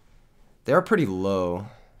 They are pretty low.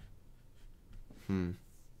 I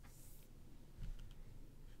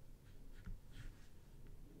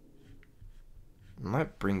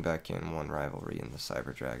might bring back in 1 rivalry in the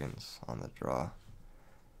Cyber Dragons on the draw.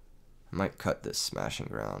 I might cut this Smashing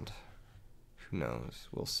Ground. Who knows?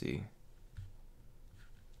 We'll see.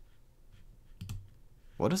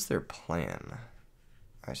 What is their plan?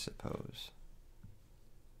 I suppose.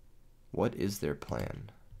 What is their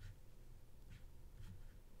plan?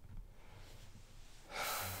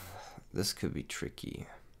 This could be tricky.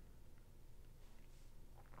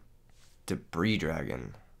 Debris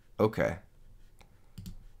Dragon. Okay.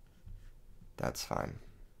 That's fine.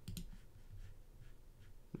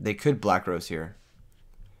 They could Black Rose here.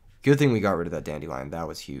 Good thing we got rid of that Dandelion. That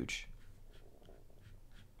was huge.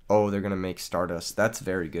 Oh, they're going to make Stardust. That's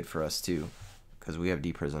very good for us, too, because we have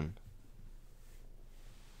D-Prison.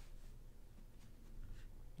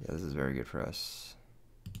 Yeah, this is very good for us.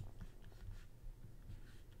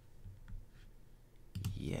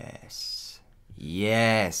 Yes.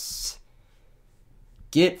 Yes.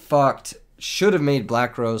 Get fucked. Should have made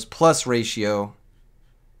Black Rose plus ratio.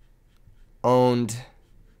 Owned.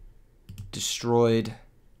 Destroyed.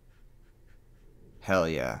 Hell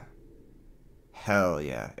yeah. Hell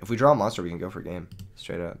yeah. If we draw a monster, we can go for game.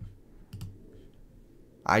 Straight up.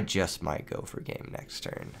 I just might go for game next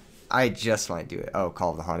turn. I just might do it. Oh, Call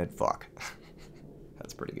of the Haunted. Fuck.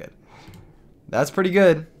 That's pretty good. That's pretty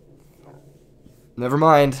good. Never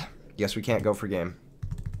mind. Guess we can't go for game.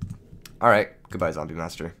 Alright. Goodbye, Zombie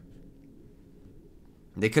Master.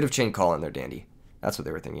 They could have chained Call in their dandy. That's what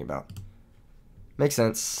they were thinking about. Makes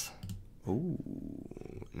sense. Ooh.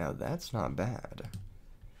 Now that's not bad.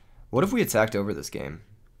 What if we attacked over this game?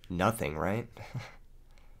 Nothing, right?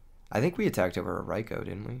 I think we attacked over a Raikou,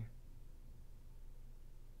 didn't we?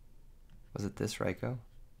 Was it this Raikou?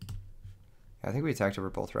 Yeah, I think we attacked over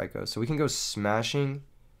both Raikous. So we can go Smashing,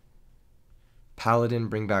 Paladin,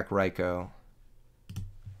 bring back Raikou.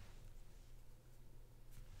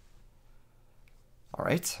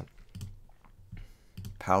 Alright.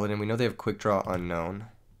 Paladin, we know they have Quick Draw Unknown.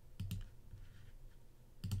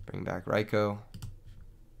 Bring back Raikou.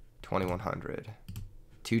 2100.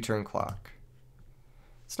 2-turn clock.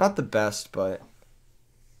 It's not the best, but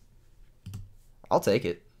I'll take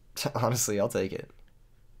it. Honestly, I'll take it.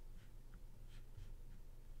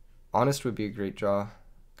 Honest would be a great draw.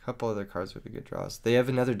 A couple other cards would be good draws. They have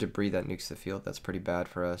another Debris that nukes the field. That's pretty bad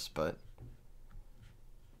for us, but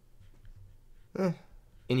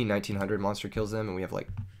any 1900 monster kills them, and we have like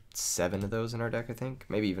 7 of those in our deck, I think.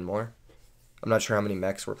 Maybe even more. I'm not sure how many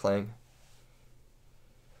mechs we're playing.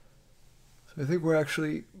 So I think we're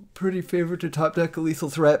actually pretty favored to top deck a Lethal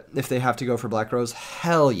Threat if they have to go for Black Rose.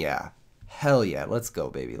 Hell yeah. Hell yeah. Let's go,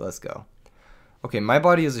 baby. Let's go. Okay, My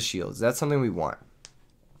Body is a Shield. Is that something we want?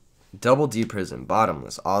 Double D Prison,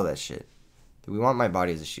 Bottomless, all that shit. Do we want My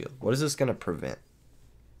Body as a Shield? What is this going to prevent?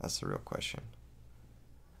 That's the real question.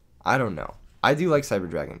 I don't know. I do like Cyber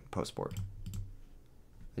Dragon post board.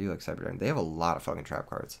 I do like Cyber Dragon. They have a lot of fucking trap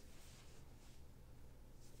cards.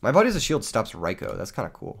 My Body as a Shield stops Raikou. That's kind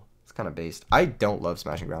of cool. It's kind of based. I don't love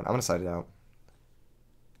Smashing Ground. I'm going to side it out.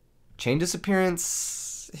 Chain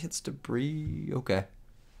Disappearance hits Debris. Okay.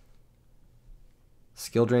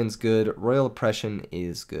 Skill Drain's good. Royal Oppression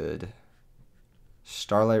is good.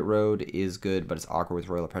 Starlight Road is good, but it's awkward with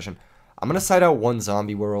Royal Oppression. I'm going to side out one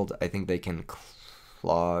Zombie World. I think they can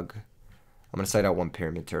clog. I'm going to side out one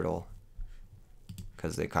Pyramid Turtle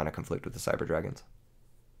because they kind of conflict with the Cyber Dragons.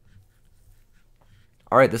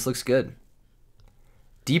 Alright, this looks good.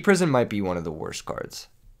 D-Prison might be one of the worst cards.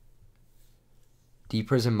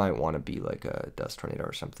 D-Prison might want to be like a Dust Tornado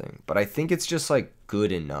or something. But I think it's just like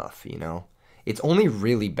good enough, you know? It's only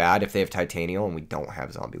really bad if they have Titanium and we don't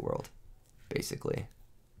have Zombie World, basically.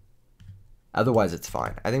 Otherwise, it's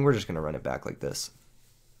fine. I think we're just going to run it back like this.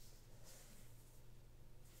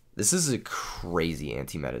 This is a crazy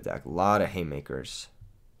anti-meta deck. A lot of haymakers.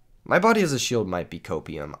 My Body as a Shield might be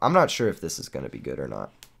Copium. I'm not sure if this is going to be good or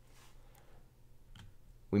not.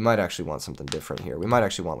 We might actually want something different here. We might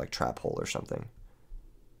actually want like Trap Hole or something.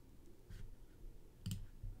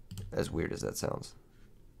 As weird as that sounds.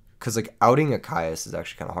 Because like outing a Caius is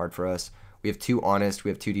actually kind of hard for us. We have 2 Honest.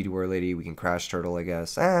 We have 2 Detour Lady. We can Crash Turtle, I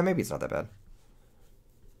guess. Maybe it's not that bad.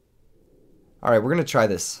 Alright, we're going to try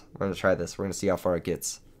this. We're going to try this. We're going to see how far it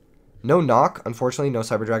gets. No Knock, unfortunately. No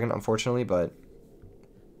Cyber Dragon, unfortunately, but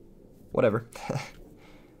whatever.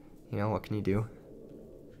 You know, what can you do?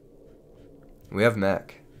 We have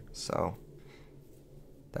Mech, so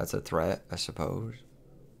that's a threat, I suppose.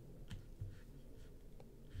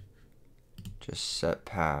 Just set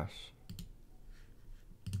pass.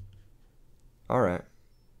 Alright.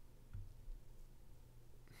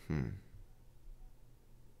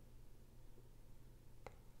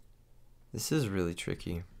 This is really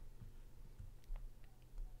tricky.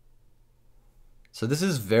 So this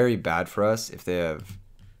is very bad for us if they have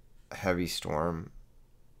Heavy Storm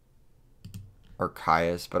or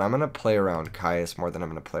Caius, but I'm going to play around Caius more than I'm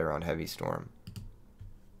going to play around Heavy Storm.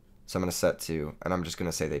 So I'm going to set 2, and I'm just going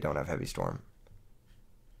to say they don't have Heavy Storm.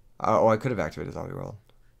 Oh, I could have activated Zombie World.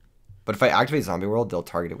 But if I activate Zombie World, they'll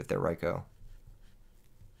target it with their Raikou.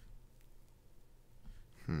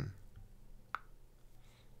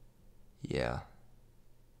 Yeah.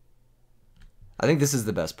 I think this is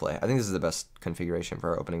the best play. I think this is the best configuration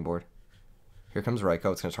for our opening board. Here comes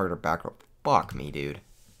Raikou. It's going to target our back row. Fuck me, dude.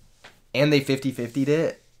 And they 50-50'd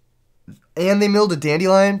it. And they milled a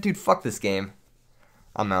dandelion? Dude, fuck this game.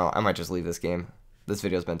 I'm out. I might just leave this game. This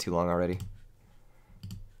video's been too long already.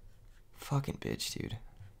 Fucking bitch, dude.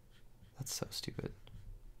 That's so stupid.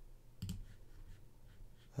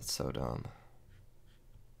 That's so dumb.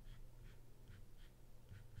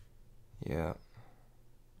 Yeah.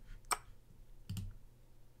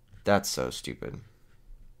 That's so stupid.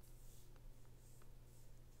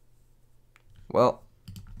 Well,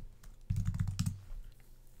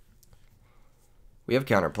 we have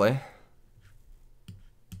counterplay.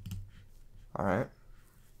 Alright.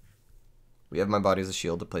 We have my body as a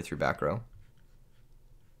shield to play through back row.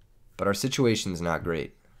 But our situation's not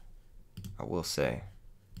great. I will say.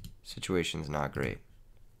 Situation's not great.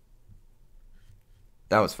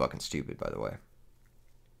 That was fucking stupid, by the way.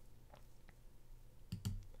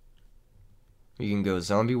 We can go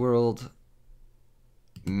zombie world,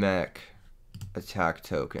 mech, attack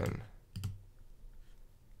token.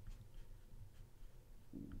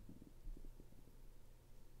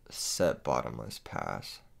 Set bottomless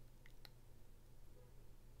pass.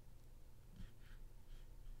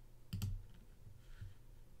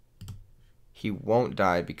 He won't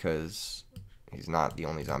die because he's not the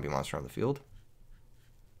only zombie monster on the field.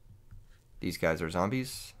 These guys are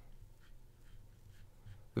zombies.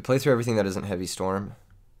 We play through everything that isn't Heavy Storm.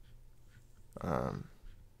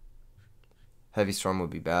 Heavy Storm would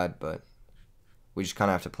be bad, but we just kind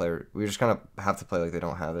of have to play. We just kind of have to play like they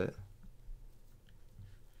don't have it.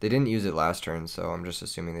 They didn't use it last turn, so I'm just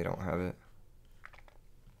assuming they don't have it.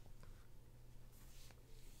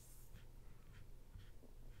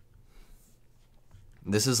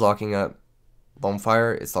 This is locking up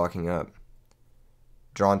Bonefire. It's locking up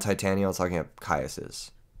Drawn Titanium. It's locking up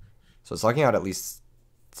Caius's. So it's locking out at least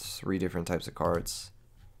 3 different types of cards.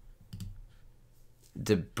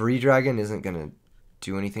 Debris Dragon isn't going to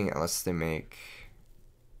do anything unless they make...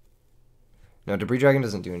 No, Debris Dragon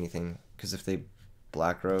doesn't do anything, because if they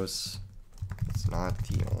Black Rose, it's not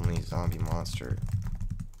the only zombie monster.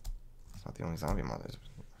 It's not the only zombie monster.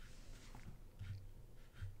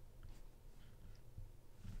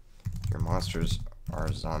 Your monsters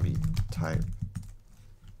are zombie type.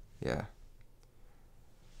 Yeah.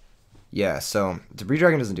 Yeah, so Debris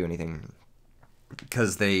Dragon doesn't do anything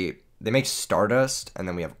because they make Stardust and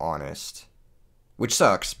then we have Honest, which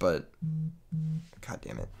sucks, but god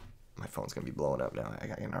damn it. My phone's going to be blowing up now. I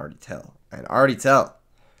can already tell. I can already tell.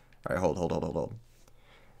 All right, hold.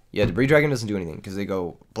 Yeah, Debris Dragon doesn't do anything because they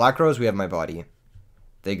go Black Rose, we have my body.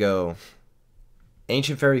 They go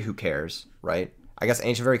Ancient Fairy, who cares, right? I guess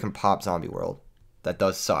Ancient Fairy can pop Zombie World. That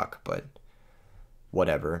does suck, but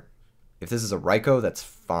whatever. If this is a Raikou, that's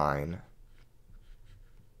fine.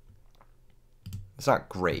 It's not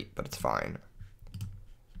great, but it's fine.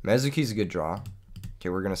 Mizuki's a good draw. Okay,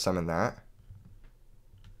 we're going to summon that.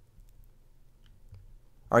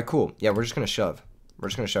 Alright, cool. Yeah, we're just going to shove. We're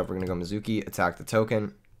going to go Mizuki, attack the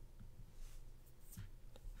token.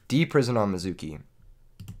 D-Prison on Mizuki.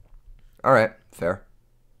 Alright, fair.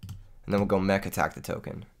 And then we'll go mech, attack the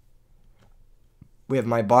token. We have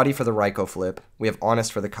my body for the Raikou flip. We have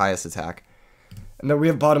Honest for the Caius attack. And then we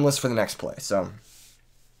have Bottomless for the next play. So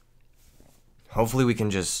hopefully we can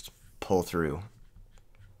just pull through.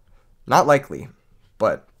 Not likely,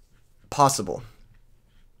 but possible.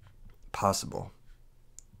 Possible.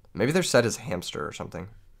 Maybe their set is hamster or something.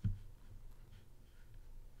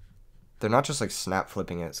 They're not just like snap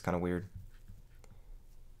flipping it. It's kind of weird.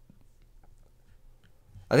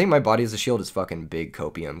 I think my body as a shield is fucking big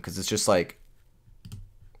copium because it's just like,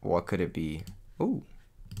 what could it be? Ooh,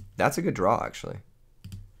 that's a good draw actually.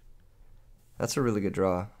 That's a really good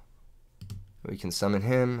draw. We can summon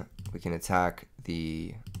him. We can attack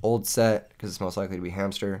the old set because it's most likely to be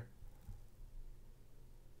hamster.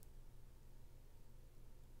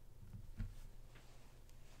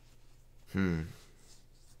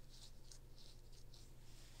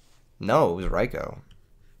 No, it was Raikou.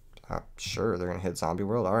 Sure, they're going to hit Zombie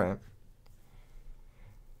World. Alright.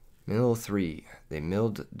 Mill 3. They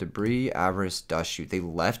milled Debris, Avarice, Dust Shoot. They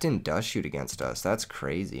left in Dust Shoot against us. That's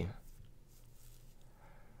crazy.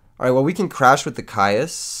 Alright, well, we can crash with the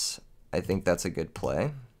Caius. I think that's a good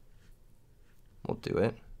play. We'll do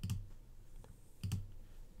it.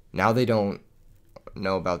 Now they don't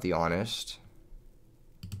know about the Honest.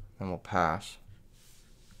 Then we'll pass.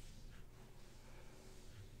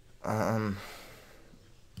 I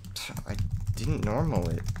didn't normal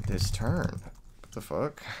it this turn. What the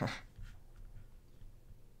fuck?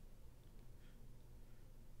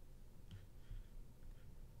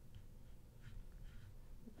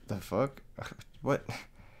 The fuck? What?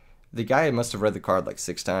 The guy must have read the card like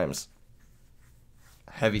 6 times.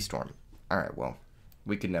 Heavy Storm. Alright, well.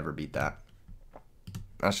 We could never beat that.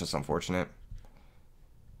 That's just unfortunate.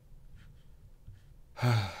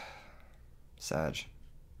 Sag.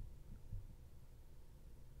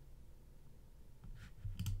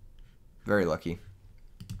 Very lucky.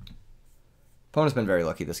 Opponent's been very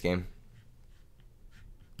lucky this game.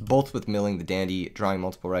 Both with milling the dandy, drawing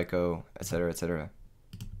multiple Raikou, etc., etc.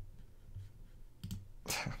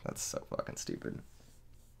 That's so fucking stupid.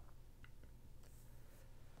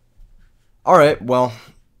 Alright, well,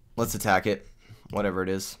 let's attack it. Whatever it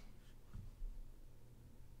is.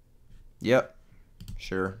 Yep.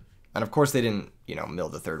 Sure. And of course they didn't, you know, mill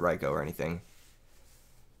the third Raikou or anything.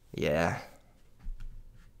 Yeah.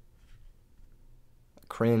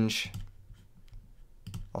 Cringe.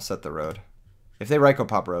 I'll set the road. If they Raikou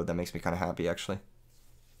pop road, that makes me kind of happy, actually.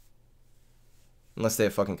 Unless they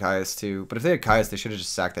have fucking Caius, too. But if they had Caius, they should have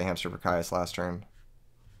just sacked the hamster for Caius last turn.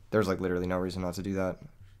 There's, like, literally no reason not to do that.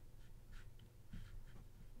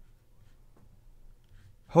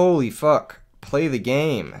 Holy fuck. Play the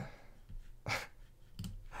game.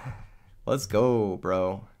 Let's go,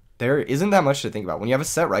 bro. There isn't that much to think about. When you have a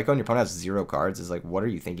set Raikou and your opponent has 0 cards, it's like, what are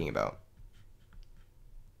you thinking about?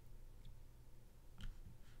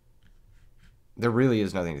 There really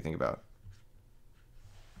is nothing to think about.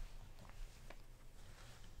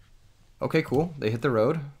 Okay, cool. They hit the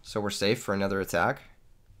road, so we're safe for another attack.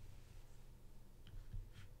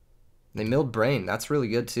 They milled Brain. That's really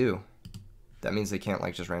good, too. That means they can't,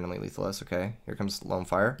 like, just randomly lethal us. Okay, here comes Lone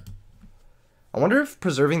Fire. I wonder if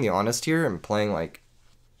preserving the Honest here and playing, like,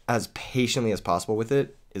 as patiently as possible with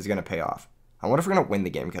it is going to pay off. I wonder if we're going to win the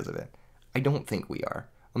game because of it. I don't think we are.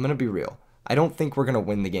 I'm going to be real. I don't think we're going to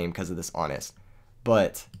win the game because of this Honest.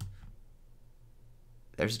 But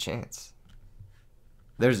there's a chance.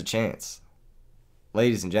 There's a chance.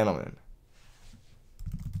 Ladies and gentlemen.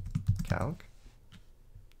 Calc.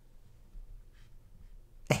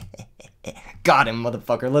 Got him,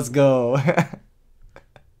 motherfucker. Let's go.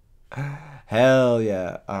 Hell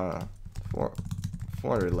yeah.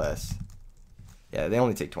 400 less. Yeah, they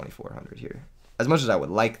only take 2,400 here. As much as I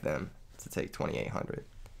would like them to take 2,800.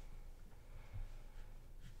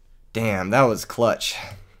 Damn, that was clutch.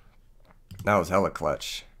 That was hella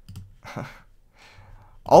clutch.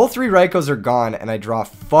 All 3 Raikous are gone, and I draw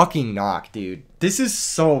fucking knock, dude. This is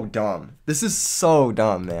so dumb. This is so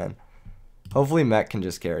dumb, man. Hopefully Mech can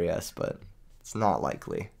just carry us, but it's not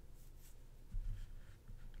likely.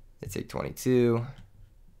 They take 22.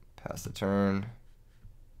 Pass the turn.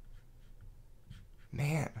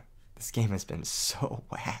 Man, this game has been so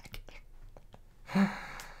whack.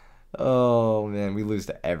 Oh, man, we lose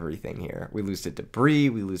to everything here. We lose to Debris,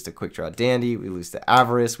 we lose to Quick Draw Dandy, we lose to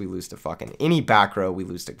Avarice, we lose to fucking any back row, we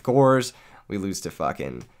lose to Gores, we lose to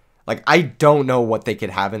fucking... Like, I don't know what they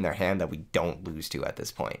could have in their hand that we don't lose to at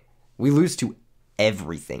this point. We lose to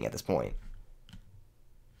everything at this point.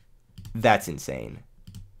 That's insane.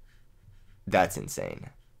 That's insane.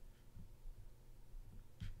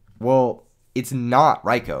 Well, it's not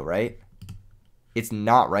Raikou, right? It's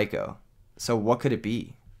not Raikou. So what could it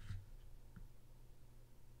be?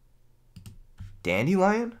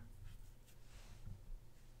 Dandelion?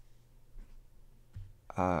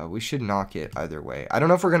 We should knock it either way. I don't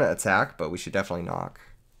know if we're going to attack, but we should definitely knock.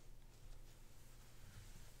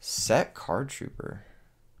 Set Card Trooper.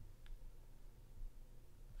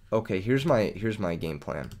 Okay, here's my game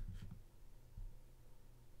plan.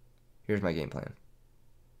 Here's my game plan.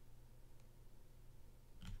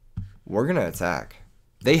 We're going to attack.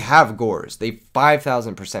 They have Gores. They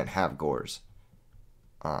 5,000% have Gores.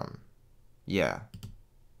 Yeah.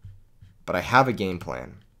 But I have a game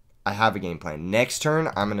plan. I have a game plan. Next turn,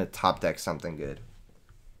 I'm going to top deck something good.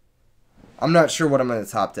 I'm not sure what I'm going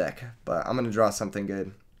to top deck, but I'm going to draw something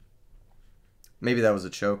good. Maybe that was a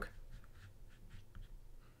choke.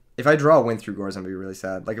 If I draw a win through Gores, I'm going to be really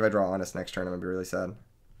sad. Like, if I draw Honest next turn, I'm going to be really sad.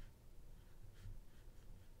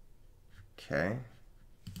 Okay.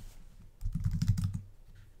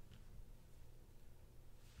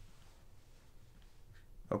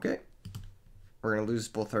 Okay. We're going to lose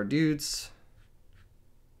both our dudes.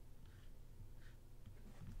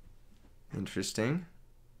 Interesting.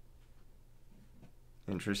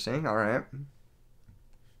 Interesting. All right.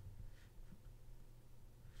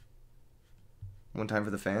 One time for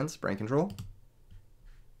the fans. Brain control.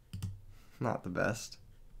 Not the best.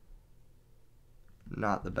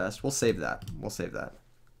 Not the best. We'll save that. We'll save that.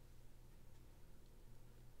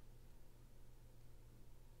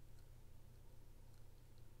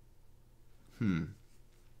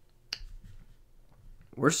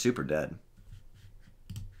 We're super dead.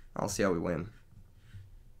 I'll see how we win.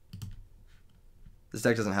 This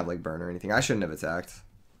deck doesn't have like burn or anything. I shouldn't have attacked.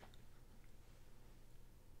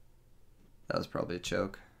 That was probably a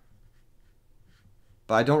choke.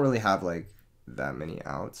 But I don't really have, like, that many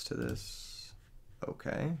outs to this.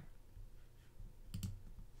 Okay.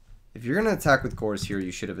 If you're going to attack with cores here,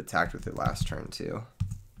 you should have attacked with it last turn, too.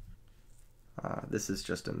 This is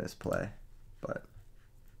just a misplay. But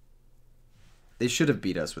they should have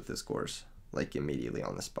beat us with this cores, like, immediately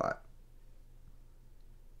on the spot.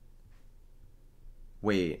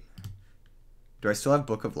 Wait. Do I still have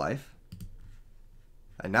Book of Life?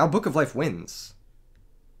 And now Book of Life wins.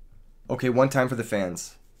 Okay, one time for the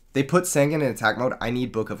fans. They put Sangan in attack mode. I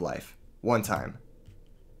need Book of Life. One time.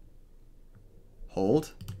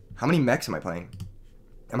 Hold. How many mechs am I playing?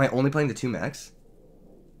 Am I only playing the 2 mechs?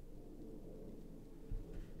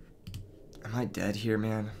 Am I dead here,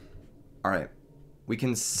 man? Alright. We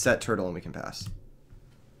can set turtle and we can pass.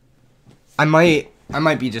 I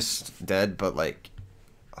might be just dead, but like,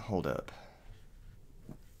 hold up.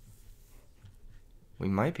 We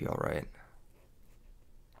might be alright.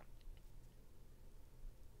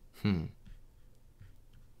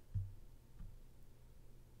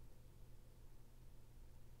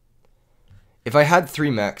 If I had 3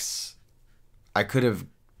 mechs, I could have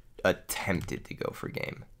attempted to go for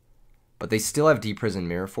game. But they still have Deep Prison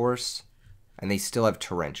Mirror Force, and they still have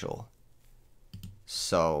Torrential.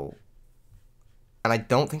 So, and I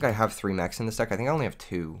don't think I have 3 mechs in this deck. I think I only have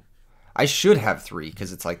 2. I should have 3,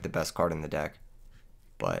 because it's like the best card in the deck.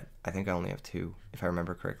 But I think I only have 2, if I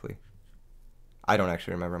remember correctly. I don't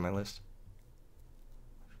actually remember my list.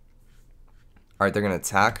 Alright, they're going to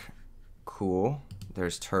attack. Cool.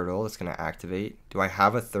 There's Turtle. It's going to activate. Do I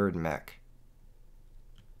have a 3rd mech?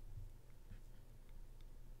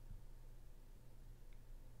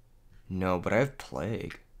 No, but I have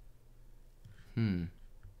Plague.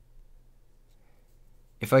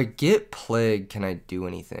 If I get Plague, can I do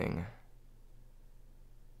anything?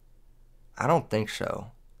 I don't think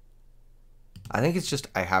so. I think it's just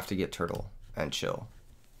I have to get Turtle and chill.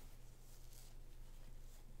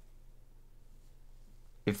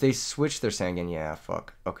 If they switch their Sangan, yeah,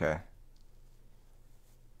 fuck. Okay.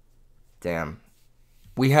 Damn.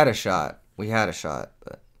 We had a shot. We had a shot,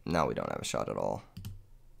 but now we don't have a shot at all.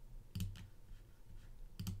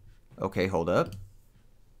 Okay, hold up.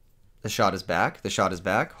 The shot is back. The shot is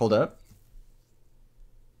back. Hold up.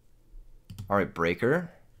 Alright, Breaker.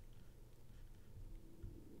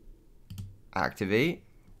 Activate.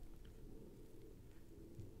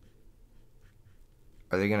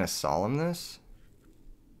 Are they going to Solemn this?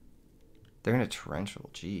 They're going to Torrential.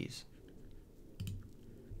 Jeez.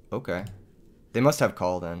 Okay. They must have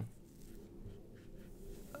Call then.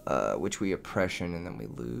 Which we Oppression and then we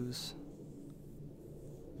lose.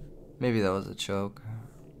 Maybe that was a choke.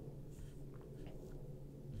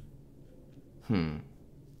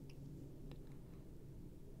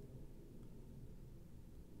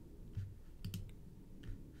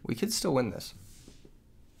 We could still win this.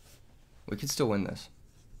 We could still win this.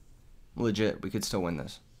 Legit, we could still win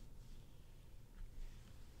this.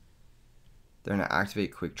 They're going to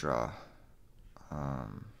activate Quick Draw.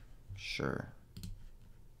 Sure.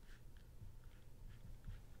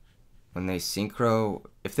 When they Synchro...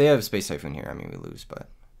 If they have Space Typhoon here, I mean, we lose, but...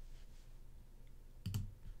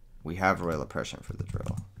 We have Royal Oppression for the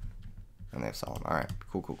drill. And they have Solemn. Alright,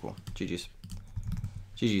 cool, cool, cool. GG's.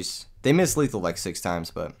 GG's. They missed lethal like 6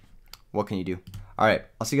 times, but what can you do? Alright,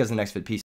 I'll see you guys in the next vid. Peace.